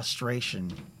of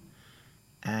frustration.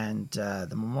 And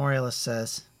the memorialist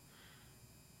says,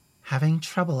 "Having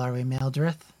trouble, are we,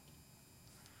 Mildreth?"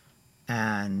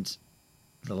 And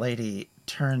the lady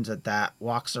turns at that,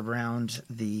 walks around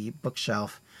the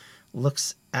bookshelf,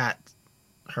 looks at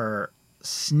her,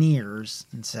 sneers,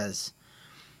 and says,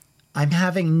 "I'm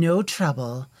having no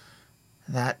trouble.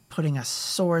 That putting a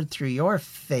sword through your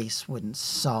face wouldn't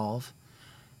solve.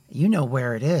 You know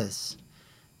where it is.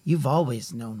 You've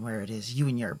always known where it is, you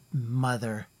and your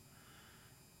mother."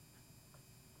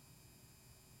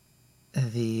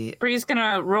 Bree's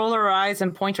gonna roll her eyes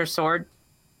and point her sword.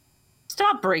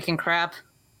 Stop breaking crap.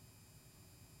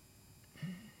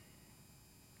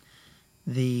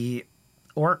 The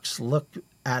orcs look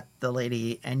at the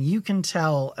lady, and you can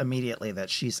tell immediately that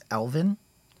she's elven.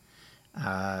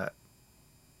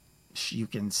 You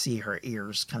can see her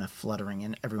ears kind of fluttering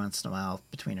in every once in a while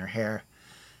between her hair.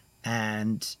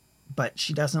 But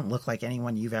she doesn't look like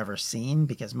anyone you've ever seen,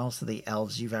 because most of the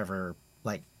elves you've ever,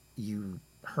 you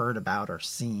heard about or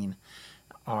seen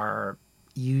are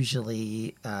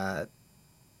usually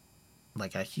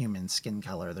like a human skin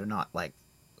color. They're not like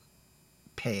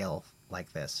pale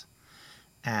like this.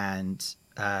 And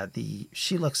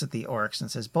she looks at the orcs and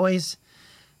says, "Boys,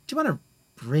 do you want to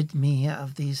rid me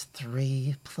of these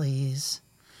three, please?"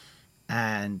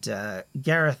 And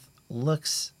Gareth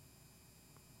looks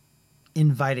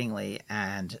invitingly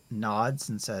and nods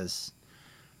and says,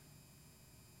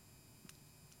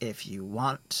 "If you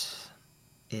want,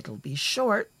 it'll be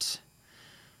short.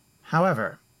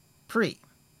 However, Pri,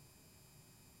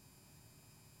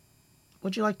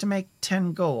 would you like to make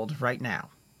 10 gold right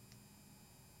now?"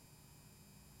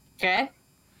 Okay.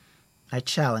 "I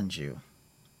challenge you.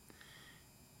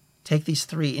 Take these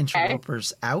three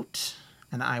interlopers out,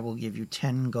 and I will give you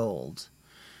 10 gold.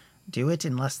 Do it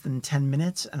in less than 10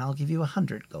 minutes, and I'll give you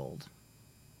 100 gold."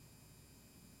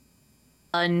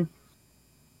 And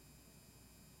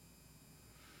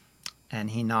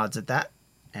he nods at that,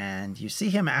 and you see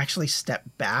him actually step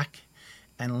back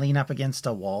and lean up against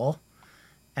a wall,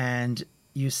 and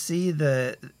you see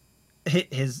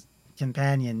his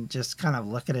companion just kind of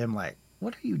look at him like,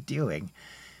 "What are you doing?"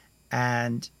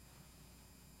 And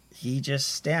he just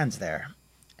stands there.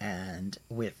 And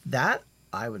with that,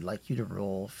 I would like you to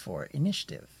roll for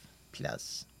initiative,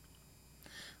 plus.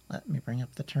 Let me bring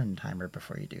up the turn timer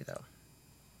before you do, though.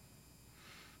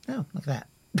 Oh, look at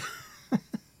that.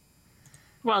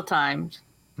 well timed.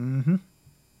 Mm-hmm.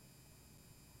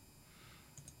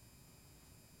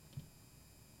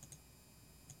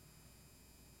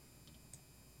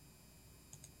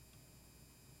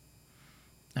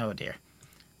 Oh, dear.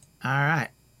 All right.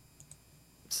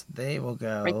 So they will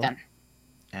go. Right then.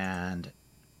 And,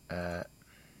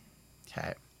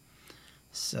 okay.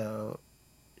 So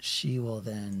she will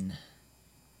then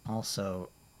also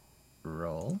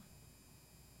roll.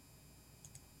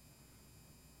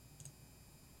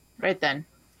 Right then.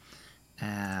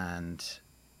 And,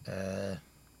 I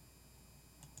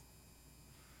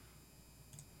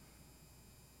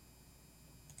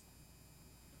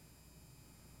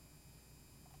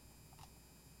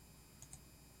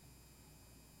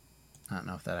don't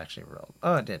know if that actually rolled.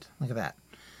 Oh, it did. Look at that.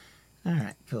 All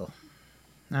right, cool.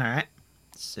 All right.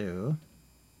 So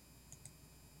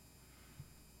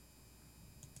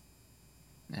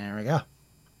there we go.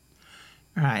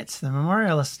 All right, so the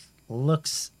memorialist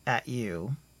looks at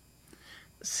you,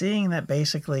 seeing that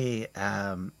basically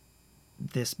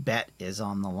this bet is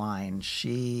on the line.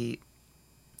 She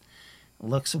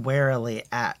looks warily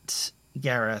at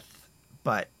Gareth,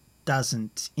 but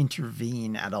doesn't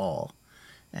intervene at all.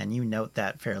 And you note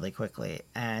that fairly quickly.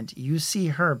 And you see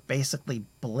her basically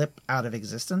blip out of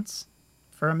existence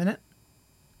for a minute.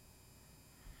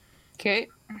 Okay.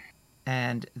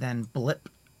 And then blip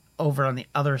over on the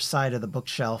other side of the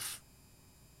bookshelf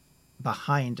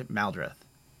behind Maldrith.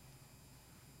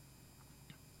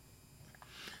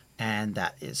 And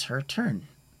that is her turn.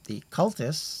 The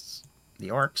cultists, the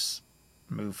orcs,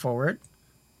 move forward.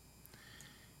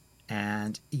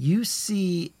 And you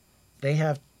see they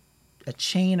have a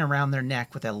chain around their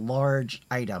neck with a large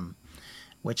item,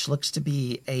 which looks to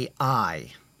be a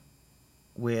eye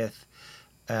with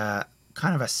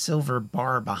kind of a silver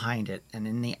bar behind it. And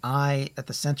in the eye, at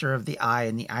the center of the eye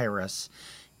and the iris,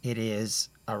 it is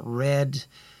a red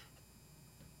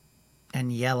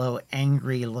and yellow,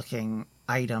 angry-looking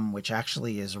item, which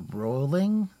actually is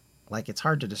rolling. Like, it's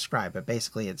hard to describe, but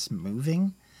basically it's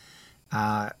moving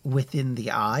within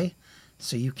the eye.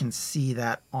 So you can see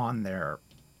that on their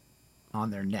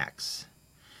necks.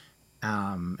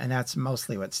 And that's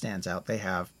mostly what stands out. They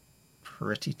have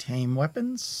pretty tame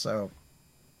weapons, so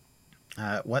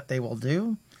What they will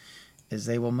do is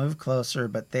they will move closer,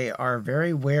 but they are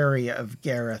very wary of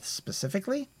Gareth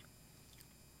specifically.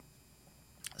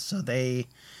 So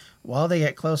while they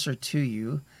get closer to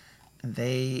you,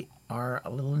 they are a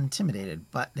little intimidated,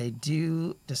 but they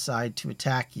do decide to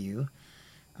attack you.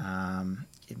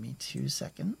 Give me 2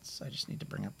 seconds. I just need to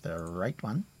bring up the right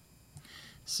one.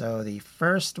 So the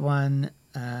first one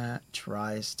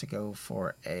tries to go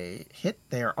for a hit.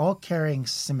 They are all carrying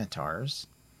scimitars.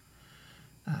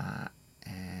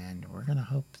 And we're going to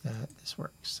hope that this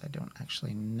works. I don't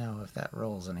actually know if that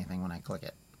rolls anything when I click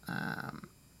it.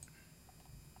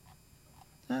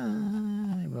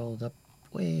 I rolled up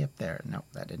way up there. Nope,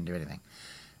 that didn't do anything.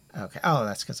 Okay. Oh,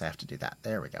 that's because I have to do that.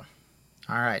 There we go.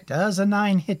 All right. Does a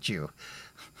 9 hit you?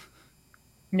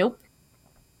 Nope.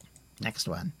 Next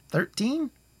one.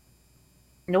 13?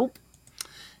 Nope.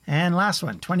 And last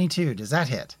one. 22. Does that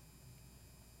hit?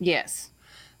 Yes.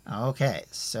 Okay.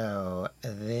 So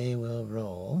they will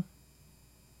roll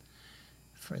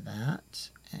for that.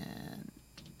 And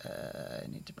I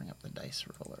need to bring up the dice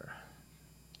roller.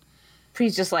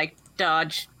 Please just like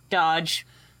dodge, dodge,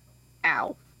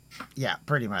 ow. Yeah,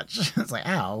 pretty much. It's like,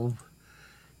 ow.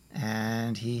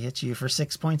 And he hits you for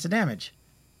 6 points of damage.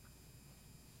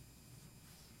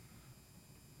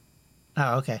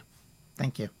 Oh, okay.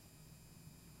 Thank you.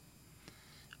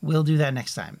 We'll do that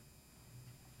next time.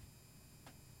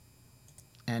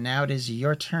 And now it is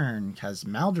your turn, because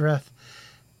Maldreth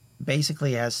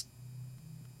basically has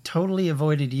totally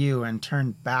avoided you and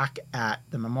turned back at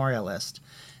the memorialist.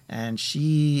 And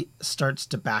she starts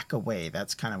to back away.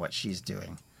 That's kind of what she's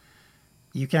doing.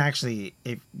 You can actually,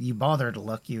 if you bother to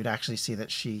look, you would actually see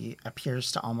that she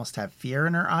appears to almost have fear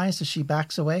in her eyes as she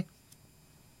backs away.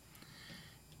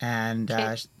 And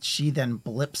she then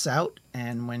blips out.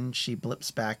 And when she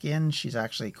blips back in, she's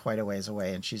actually quite a ways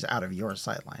away. And she's out of your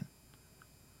sight line.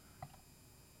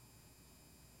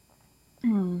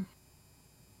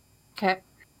 Okay.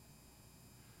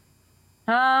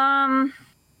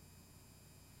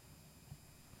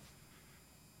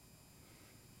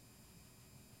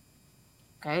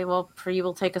 Okay, well, Free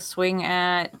will take a swing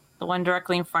at the one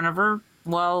directly in front of her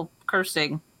while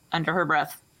cursing under her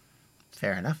breath.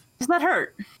 Fair enough. Does that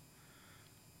hurt?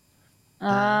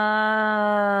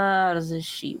 How does this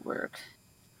sheet work?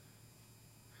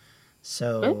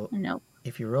 So, no.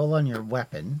 If you roll on your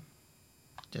weapon,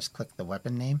 just click the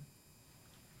weapon name.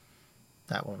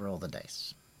 That will roll the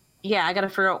dice. Yeah, I gotta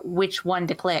figure out which one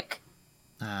to click.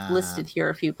 Listed here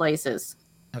a few places.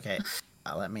 Okay.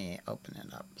 Let me open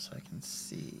it up so I can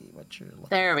see what you're looking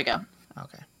There we go.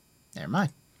 Okay. Never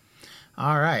mind.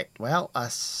 All right. Well, a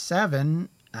 7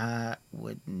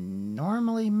 would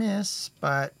normally miss,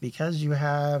 but because you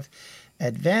have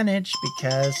advantage,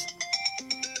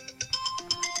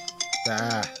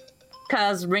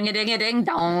 Cause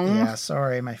ring-a-ding-a-ding-dong. Yeah,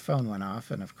 sorry, my phone went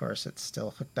off, and of course it's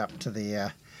still hooked up to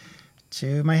the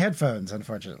to my headphones,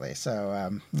 unfortunately. So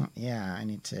yeah, I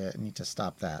need to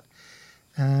stop that.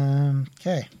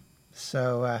 Okay,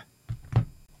 so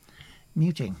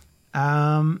muting.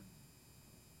 Well,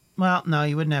 no,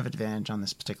 you wouldn't have advantage on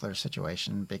this particular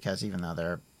situation because even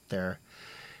though they're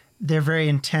very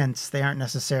intense, they aren't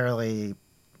necessarily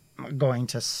going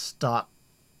to stop,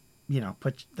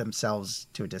 put themselves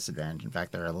to a disadvantage. In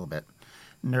fact, they're a little bit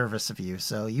nervous of you.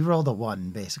 So you rolled a 1,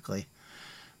 basically.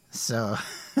 So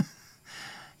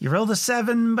you rolled a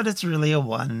 7, but it's really a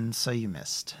 1, so you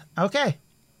missed. Okay.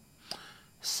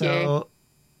 So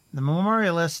the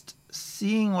memorialist,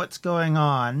 seeing what's going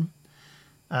on,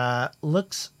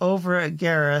 looks over at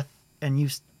Gareth, and you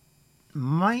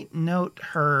might note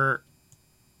her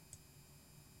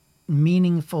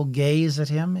meaningful gaze at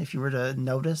him, if you were to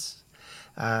notice.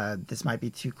 This might be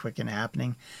too quick in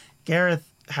happening.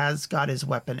 Gareth has got his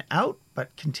weapon out,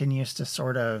 but continues to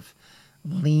sort of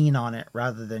lean on it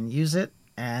rather than use it,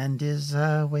 and is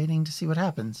waiting to see what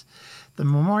happens. The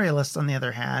memorialist, on the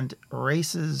other hand,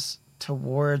 races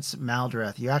towards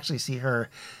Maldreth. You actually see her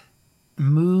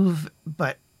move,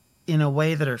 but in a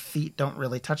way that her feet don't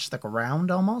really touch the ground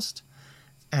almost.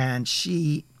 And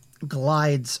she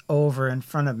glides over in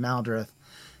front of Maldreth,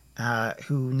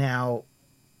 who now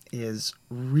is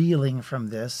reeling from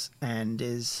this and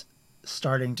is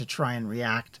starting to try and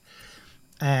react.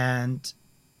 And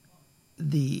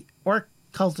the orc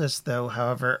cultists, though,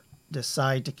 however,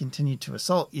 decide to continue to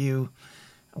assault you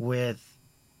with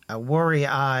a worry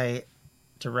eye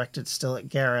directed still at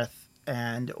Gareth,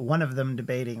 and one of them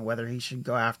debating whether he should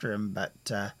go after him, but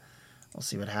we'll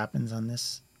see what happens on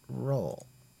this roll.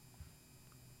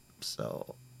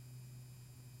 So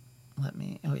I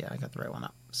got the right one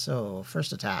up. So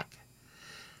first attack.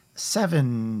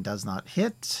 7 does not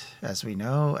hit, as we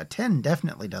know. A 10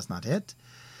 definitely does not hit.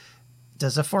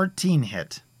 Does a 14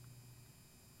 hit?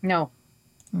 No.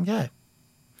 Okay.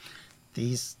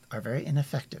 These are very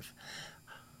ineffective.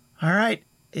 All right.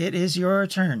 It is your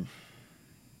turn.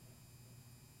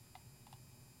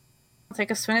 I'll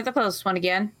take a swing at the closest one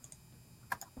again.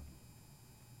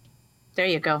 There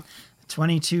you go.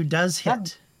 22 does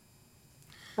hit.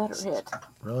 Better hit.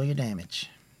 Roll your damage.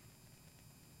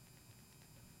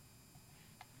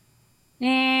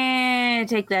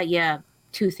 Take that, yeah.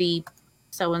 Toothy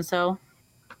so-and-so.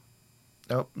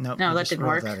 Oh, no. No, that didn't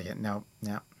work. That again. No.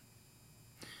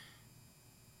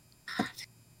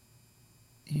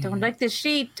 Don't like this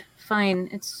sheet. Fine,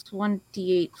 it's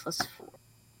 1d8 plus 4.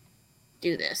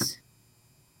 Do this.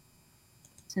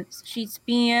 Since the sheet's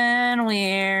being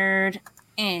weird.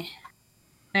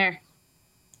 There.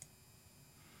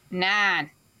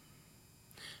 9.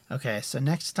 Okay, so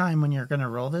next time when you're going to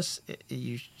roll this,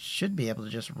 you should be able to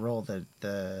just roll the...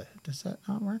 Does that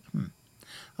not work?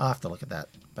 I'll have to look at that.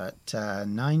 But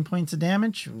 9 points of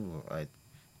damage? Ooh, I'm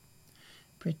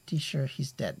pretty sure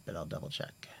he's dead, but I'll double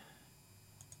check.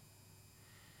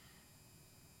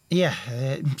 Yeah,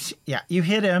 you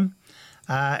hit him,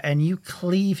 and you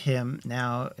cleave him.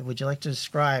 Now, would you like to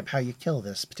describe how you kill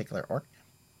this particular orc?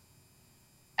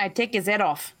 I take his head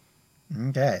off.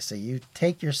 Okay, so you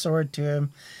take your sword to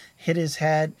him, hit his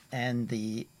head, and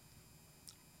the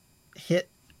hit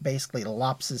basically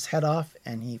lops his head off,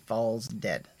 and he falls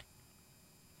dead.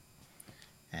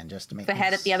 And just to make the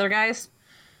head at the other guys?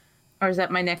 Or is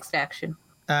that my next action?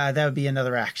 That would be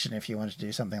another action if you wanted to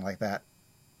do something like that.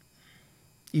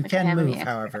 You can move,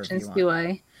 however, if you want. Do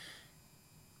I?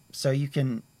 So you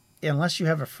can, unless you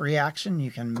have a free action, you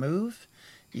can move.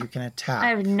 You can attack.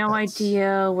 I have no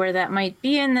idea where that might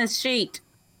be in this sheet.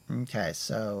 Okay,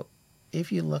 so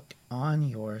if you look on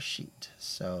your sheet,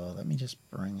 so let me just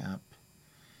bring up.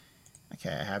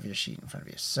 Okay, I have your sheet in front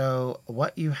of you. So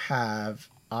what you have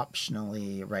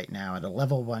optionally right now at a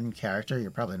level 1 character,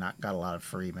 you're probably not got a lot of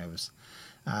free moves.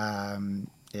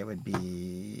 It would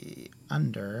be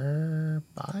under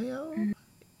bio?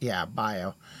 Yeah,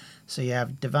 bio. So you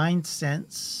have Divine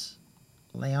Sense,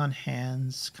 Lay on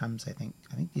Hands comes, I think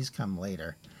these come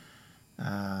later.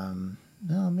 No,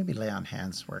 maybe Lay on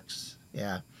Hands works.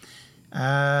 Yeah.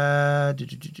 As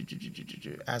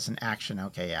an action,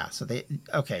 okay, yeah. So so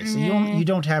you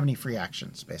don't have any free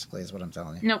actions, basically, is what I'm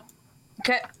telling you. Nope.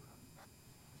 Okay.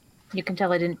 You can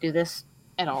tell I didn't do this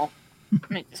at all.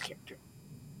 Make this character.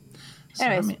 So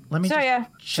anyways, let me so yeah,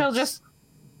 she'll check just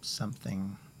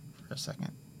something for a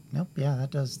second. Nope, yeah,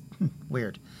 that does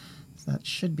weird. So that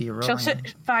should be rolling.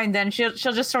 Fine then. She'll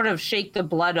just sort of shake the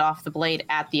blood off the blade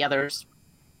at the others,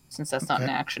 since that's not an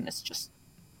action. It's just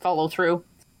follow through.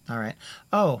 All right.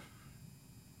 Oh,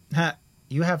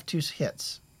 you have 2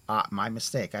 hits. My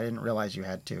mistake. I didn't realize you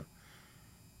had 2.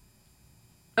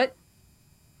 What?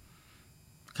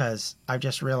 Because I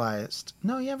just realized.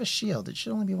 No, you have a shield. It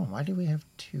should only be 1. Why do we have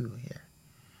 2 here?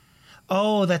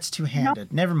 Oh, that's 2-handed.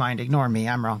 Nope. Never mind. Ignore me.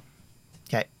 I'm wrong.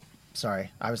 Okay. Sorry.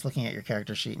 I was looking at your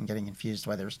character sheet and getting confused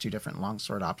why there's 2 different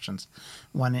longsword options.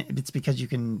 One, it's because you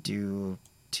can do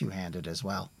 2-handed as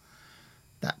well.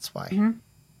 That's why. Mm-hmm.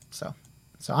 So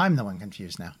I'm the one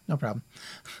confused now. No problem.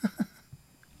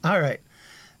 All right.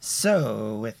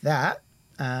 So with that,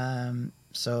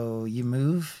 so you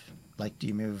move. Like, do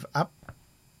you move up?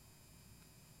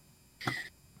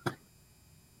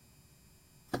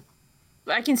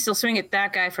 I can still swing at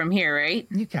that guy from here, right?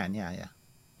 You can, yeah.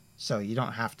 So you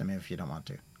don't have to move if you don't want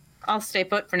to. I'll stay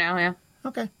put for now, yeah.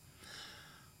 Okay.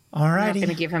 All righty. I'm not going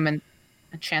to give him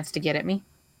a chance to get at me.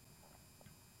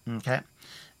 Okay.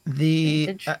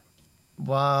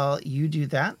 While you do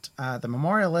that, the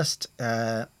memorialist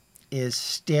is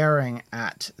staring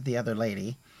at the other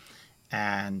lady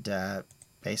and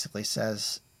basically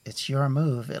says, "It's your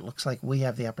move. It looks like we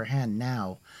have the upper hand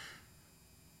now."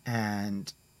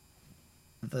 And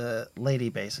the lady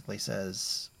basically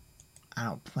says, "I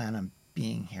don't plan on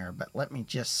being here, but let me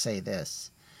just say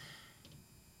this.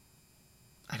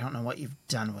 I don't know what you've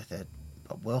done with it,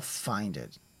 but we'll find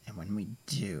it. And when we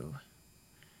do,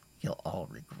 you'll all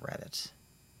regret it."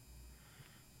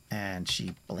 And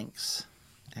she blinks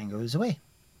and goes away.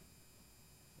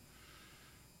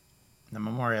 The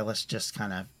memorialist just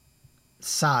kind of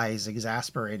sighs,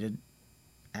 exasperated,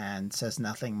 and says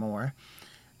nothing more.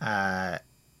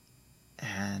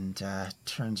 And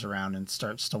turns around and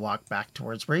starts to walk back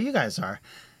towards where you guys are.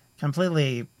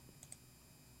 Completely,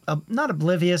 not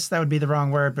oblivious, that would be the wrong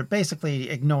word, but basically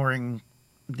ignoring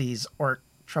these orc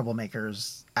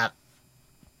troublemakers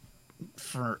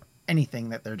for anything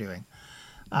that they're doing.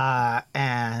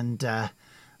 And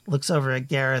looks over at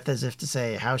Gareth as if to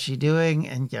say, how's she doing?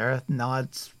 And Gareth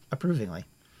nods approvingly.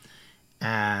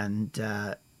 And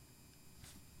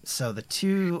so the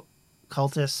two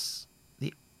cultists,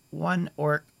 the one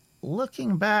orc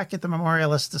looking back at the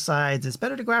memorialist decides it's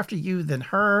better to go after you than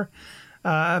her,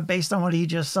 based on what he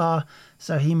just saw.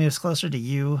 So he moves closer to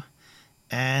you,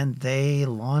 and they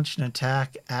launch an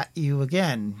attack at you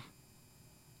again.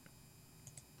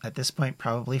 At this point,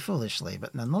 probably foolishly,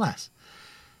 but nonetheless.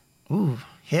 Ooh,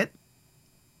 hit.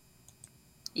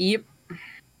 Yep.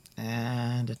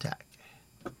 And attack.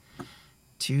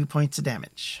 2 points of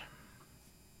damage.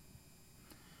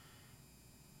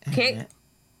 Okay.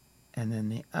 And then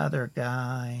the other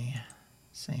guy,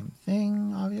 same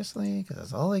thing, obviously, because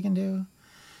that's all they can do.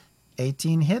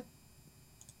 18 hit.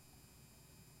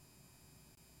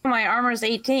 My armor's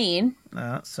 18.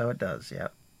 So it does, yeah.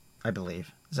 I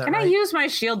believe. Is that Can right? I use my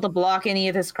shield to block any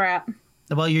of this crap?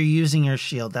 Well, you're using your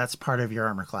shield. That's part of your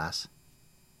armor class.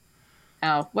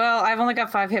 Oh, well, I've only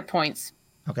got 5 hit points.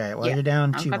 Okay, well, you're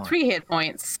down 2 I've got more. 3 hit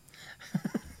points.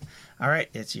 All right,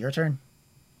 it's your turn.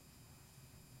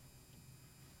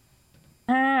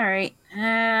 All right.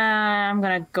 I'm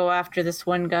going to go after this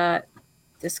guy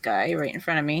right in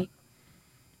front of me.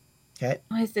 Okay.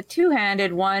 With the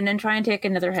two-handed one and try and take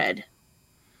another head.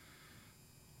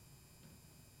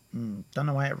 Don't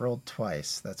know why it rolled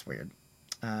twice. That's weird.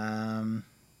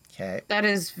 Okay. That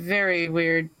is very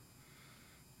weird.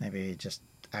 Maybe just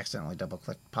accidentally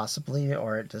double-clicked, possibly,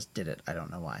 or it just did it. I don't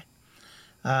know why.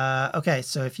 Okay,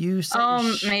 so if you set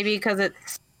maybe because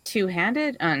it's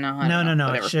two-handed? No, No.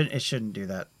 Whatever. It shouldn't do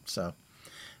that. So,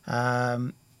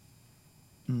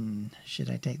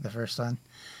 should I take the first one?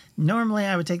 Normally,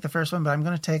 I would take the first one, but I'm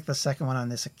going to take the second one on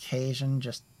this occasion,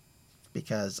 just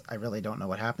because I really don't know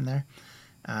what happened there.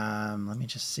 Let me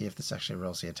just see if this actually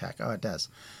rolls the attack. Oh, it does.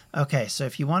 Okay, so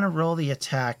if you want to roll the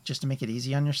attack, just to make it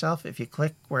easy on yourself, if you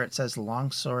click where it says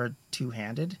longsword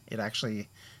two-handed, it actually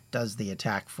does the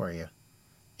attack for you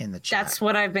in the chat. That's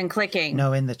what I've been clicking.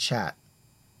 No, in the chat.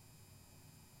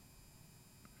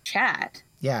 Chat?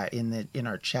 Yeah, in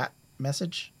our chat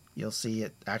message, you'll see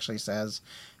it actually says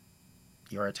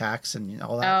your attacks and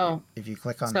all that. Oh. If you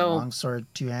click on the longsword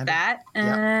two-handed. That?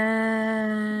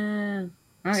 Yeah.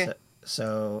 Okay.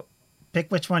 So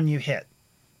pick which one you hit.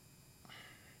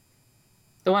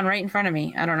 The one right in front of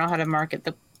me. I don't know how to mark it.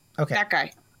 Okay. That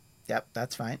guy. Yep,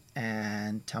 that's fine.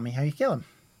 And tell me how you kill him.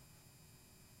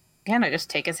 Again, I just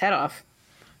take his head off.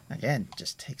 Again,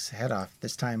 just takes the head off.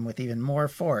 This time with even more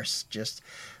force. Just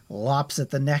lops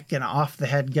at the neck and off the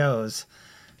head goes.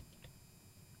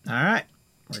 All right.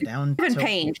 We're down I'm in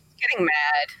pain. She's getting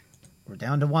mad. We're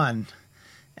down to 1.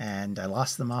 And I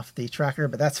lost them off the tracker,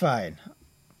 but that's fine.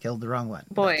 Killed the wrong one.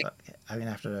 Boy. I'm going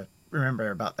to have to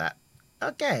remember about that.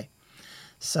 Okay.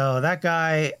 So that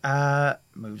guy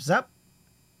moves up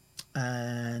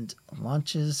and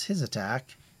launches his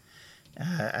attack.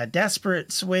 A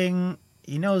desperate swing.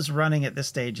 He knows running at this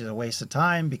stage is a waste of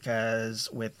time because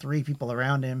with 3 people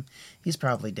around him, he's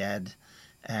probably dead.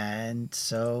 And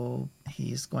so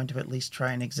he's going to at least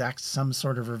try and exact some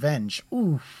sort of revenge.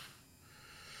 Oof.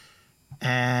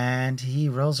 And he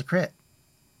rolls a crit.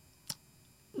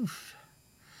 Oof.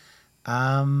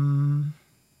 Are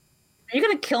you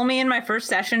going to kill me in my first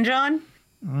session, John?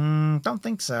 Don't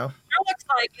think so. Sure looks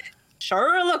like it.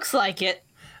 Sure looks like it.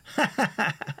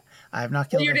 I have not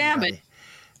killed your anybody. damage.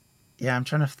 Yeah, I'm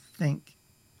trying to think.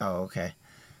 Oh, okay.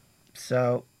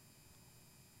 So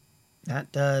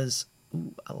that does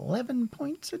 11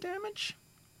 points of damage.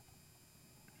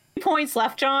 Points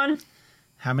left, John.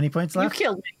 How many points left? You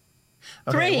killed me.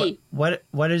 Okay, 3.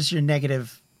 What is your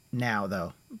negative now,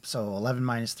 though? So 11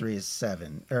 minus 3 is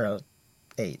 7 or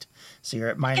 8. So you're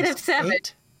at minus -7.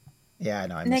 8. Yeah, I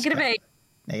know. -8.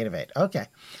 -8. Okay.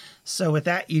 So with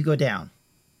that, you go down.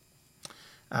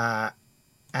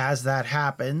 As that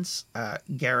happens,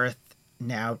 Gareth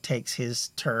now takes his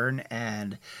turn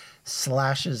and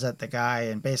slashes at the guy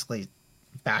and basically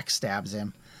backstabs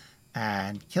him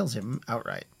and kills him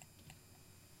outright.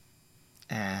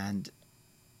 And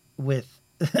with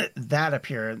that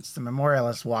appearance, the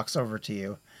memorialist walks over to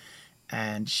you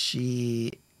and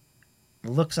she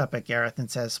looks up at Gareth and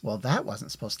says, well, that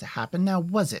wasn't supposed to happen. Now,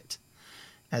 was it?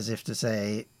 As if to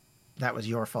say, that was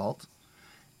your fault.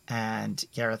 And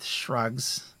Gareth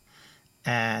shrugs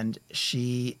and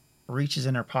she reaches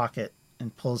in her pocket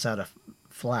and pulls out a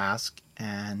flask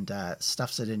and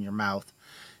stuffs it in your mouth.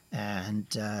 And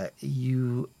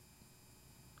you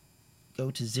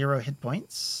go to 0 hit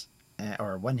points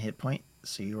or 1 hit point.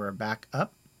 So you are back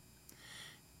up.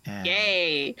 And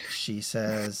Yay. she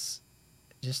says,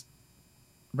 just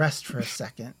rest for a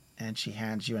second. And she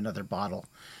hands you another bottle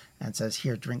and says,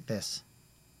 "Here, drink this."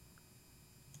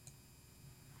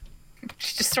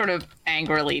 She just sort of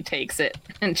angrily takes it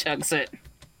and chugs it.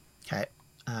 Okay.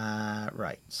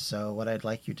 Right. So what I'd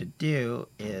like you to do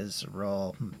is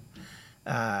roll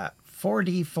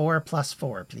 4d4 plus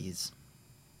 4, please.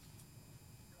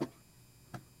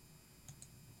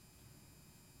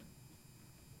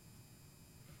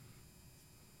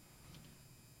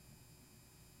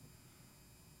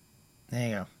 There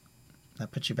you go.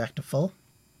 That puts you back to full?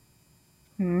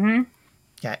 Mm-hmm.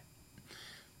 Okay.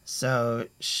 So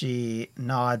she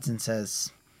nods and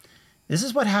says, "This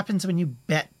is what happens when you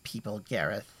bet people,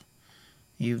 Gareth.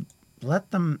 You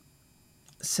let them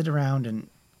sit around and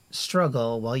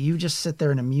struggle while you just sit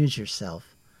there and amuse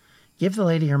yourself. Give the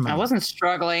lady your money." I wasn't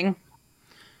struggling.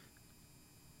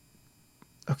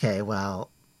 Okay, well,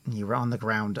 you were on the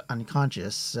ground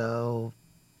unconscious, so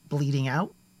bleeding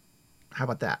out? How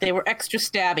about that? They were extra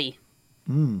stabby.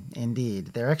 Indeed.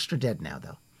 They're extra dead now,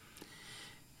 though.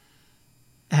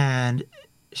 And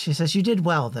she says, "You did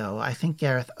well, though. I think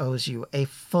Gareth owes you a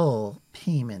full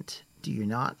payment, do you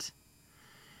not?"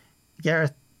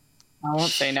 Gareth I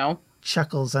won't say no.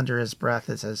 chuckles under his breath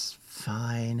and says,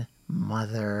 "Fine,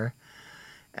 mother,"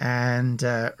 and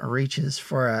reaches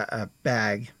for a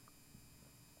bag.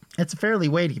 It's a fairly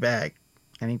weighty bag,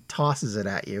 and he tosses it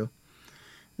at you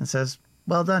and says,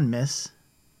 "Well done, miss."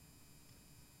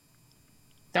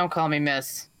 Don't call me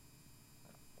miss.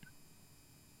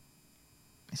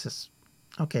 He says,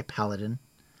 "Okay, paladin."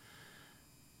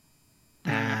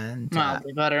 And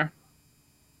Mildly better.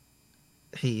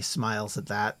 he smiles at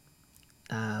that.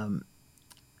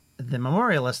 The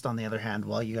memorialist, on the other hand,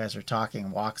 while you guys are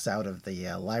talking, walks out of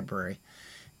the library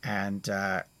and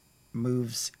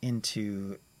moves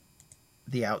into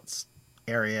the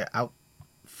area out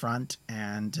front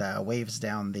and waves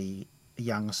down the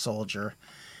young soldier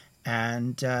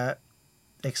and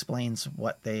explains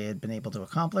what they had been able to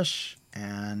accomplish,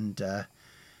 and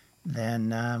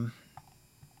then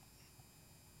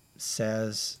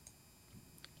says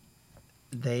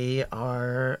they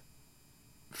are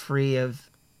free of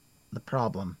the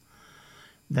problem.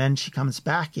 Then she comes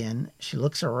back in, she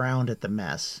looks around at the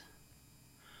mess,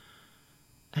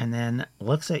 and then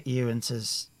looks at you and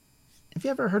says, "Have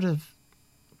you ever heard of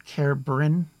Caer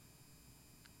Bryn?"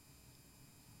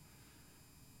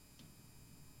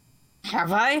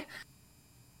 Have I?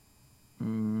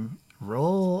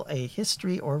 Roll a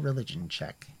history or religion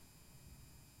check.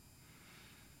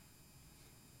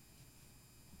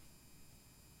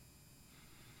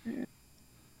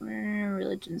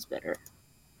 Religion's better.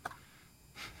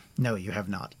 No, you have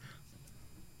not.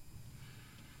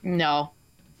 No.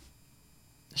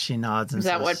 She nods and Is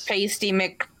says, that what Pasty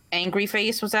McAngry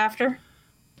Face was after?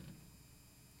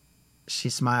 She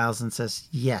smiles and says,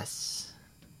 "Yes.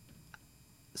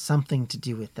 Something to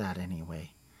do with that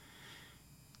anyway.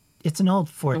 It's an old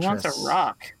He fortress." wants a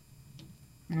rock.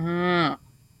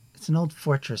 It's an old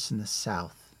fortress in the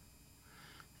south.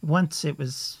 Once it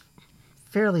was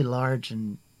fairly large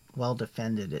and well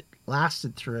defended. It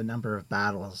lasted through a number of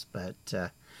battles,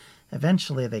 but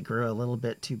eventually they grew a little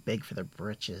bit too big for their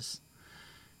britches.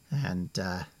 And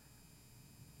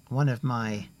one of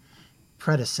my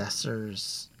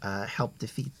predecessors helped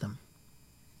defeat them.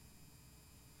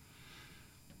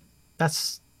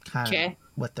 That's kind of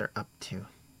what they're up to.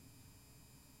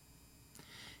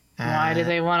 Why do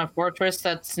they want a fortress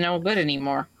that's no good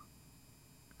anymore?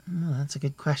 Oh, that's a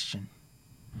good question.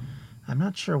 I'm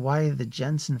not sure why the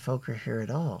Jensen folk are here at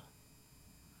all.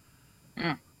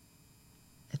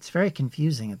 It's very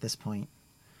confusing at this point.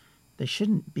 They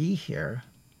shouldn't be here.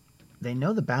 They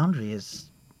know the boundary is...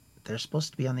 They're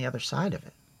supposed to be on the other side of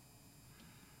it.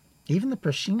 Even the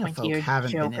Prashina folk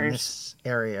haven't been in this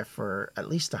area for at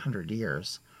least 100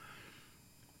 years.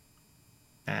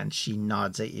 And she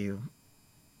nods at you.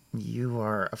 You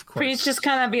are, of course... Priest just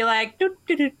kind of be like... Doo,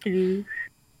 doo, doo, doo.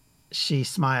 She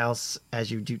smiles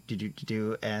as you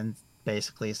do and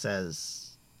basically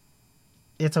says,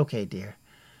 "It's okay, dear.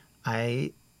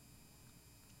 I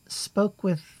spoke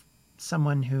with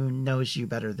someone who knows you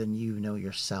better than you know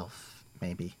yourself,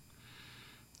 maybe."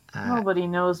 Nobody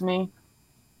knows me.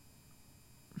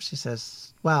 She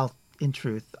says, "Well, in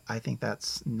truth, I think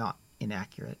that's not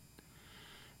inaccurate."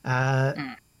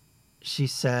 She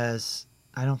says,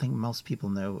 "I don't think most people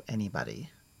know anybody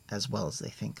as well as they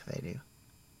think they do.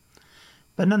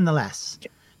 But nonetheless..."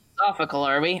 Philosophical,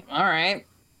 are we? All right.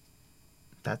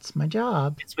 "That's my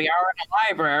job." Because we are in a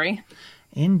library.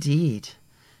 Indeed.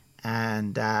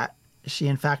 And she,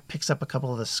 in fact, picks up a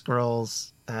couple of the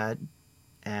scrolls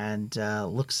and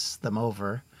looks them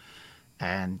over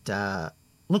and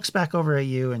looks back over at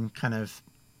you and kind of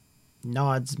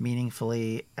nods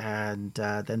meaningfully and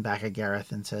then back at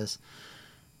Gareth and says,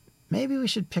 maybe we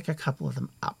should pick a couple of them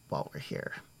up while we're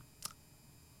here.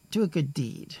 Do a good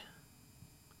deed.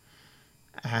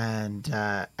 And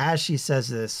as she says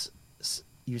this,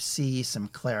 you see some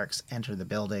clerics enter the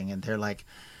building, and they're like,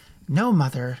 no,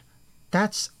 Mother,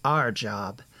 that's our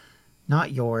job,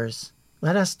 not yours.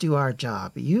 Let us do our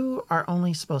job. You are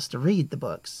only supposed to read the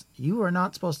books. You are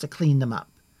not supposed to clean them up.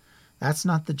 That's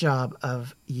not the job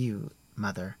of you,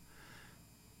 Mother.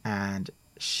 And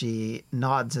she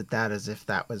nods at that as if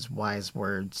that was wise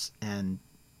words and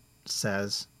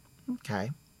says,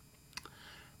 okay,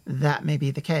 that may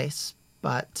be the case,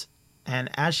 but...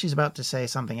 And as she's about to say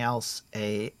something else,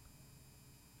 the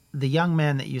young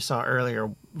man that you saw earlier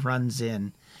runs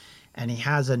in, and he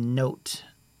has a note,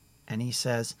 and he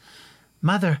says,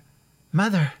 Mother,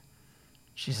 Mother.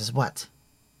 She says, what?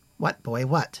 What, boy,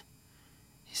 what?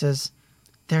 He says,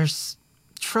 there's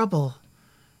trouble.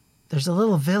 There's a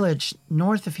little village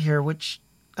north of here, which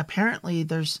apparently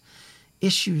there's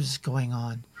issues going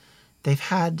on. They've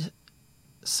had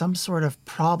some sort of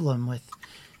problem with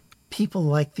people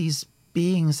like these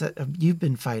beings that you've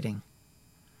been fighting.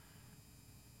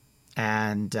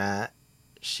 And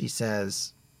she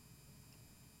says,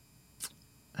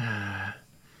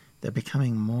 they're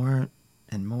becoming more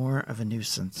and more of a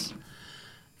nuisance.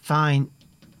 Fine,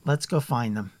 let's go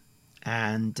find them.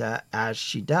 And as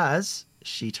she does,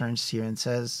 she turns to you and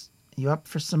says, you up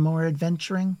for some more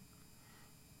adventuring?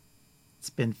 It's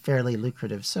been fairly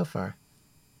lucrative so far.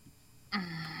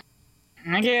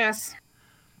 I guess.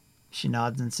 She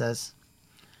nods and says,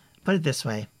 put it this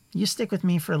way, you stick with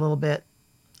me for a little bit,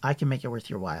 I can make it worth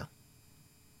your while.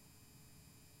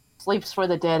 Sleep's for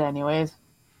the dead anyways.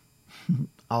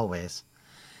 Always.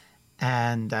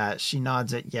 And she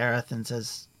nods at Gareth and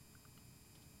says,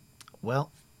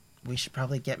 well, we should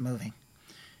probably get moving.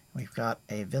 We've got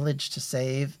a village to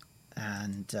save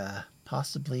and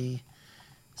possibly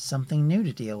something new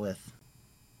to deal with.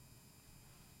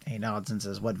 He nods and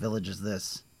says, what village is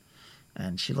this?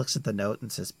 And she looks at the note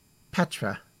and says,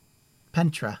 Pentra.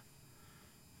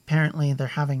 Apparently they're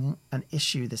having an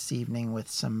issue this evening with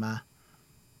some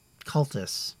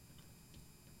cultists.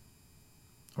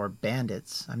 Or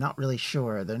bandits. I'm not really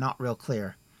sure. They're not real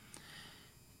clear.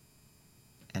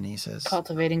 And he says...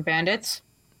 Cultivating bandits?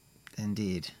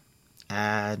 Indeed.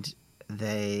 And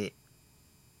they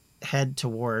head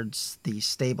towards the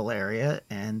stable area,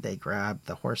 and they grab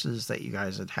the horses that you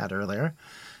guys had earlier.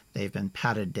 They've been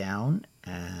patted down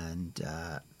and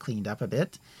cleaned up a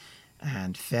bit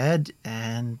and fed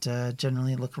and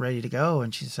generally look ready to go.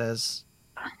 And she says,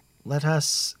 let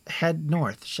us head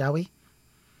north, shall we?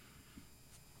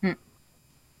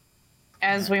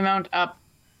 As we mount up,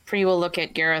 Pri will look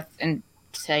at Gareth and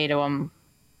say to him,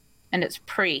 and it's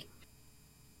Pri.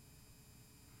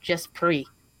 Just Pri.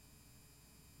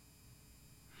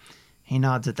 He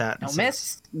nods at that. No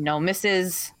miss, no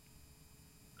misses,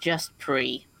 just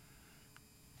Pri.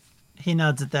 He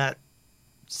nods at that,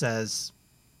 says,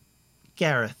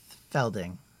 Gareth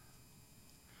Felding.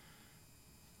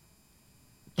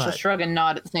 She'll shrug and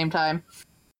nod at the same time.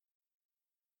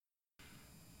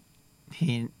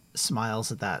 He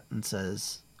smiles at that and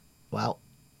says, well,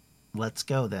 let's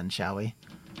go then, shall we?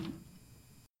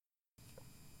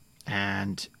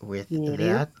 And with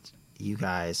that, you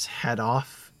guys head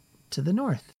off to the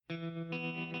north.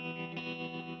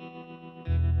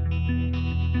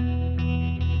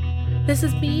 This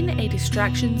has been a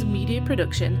Distractions Media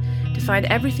production. To find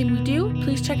everything we do,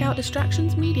 please check out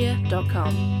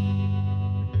distractionsmedia.com.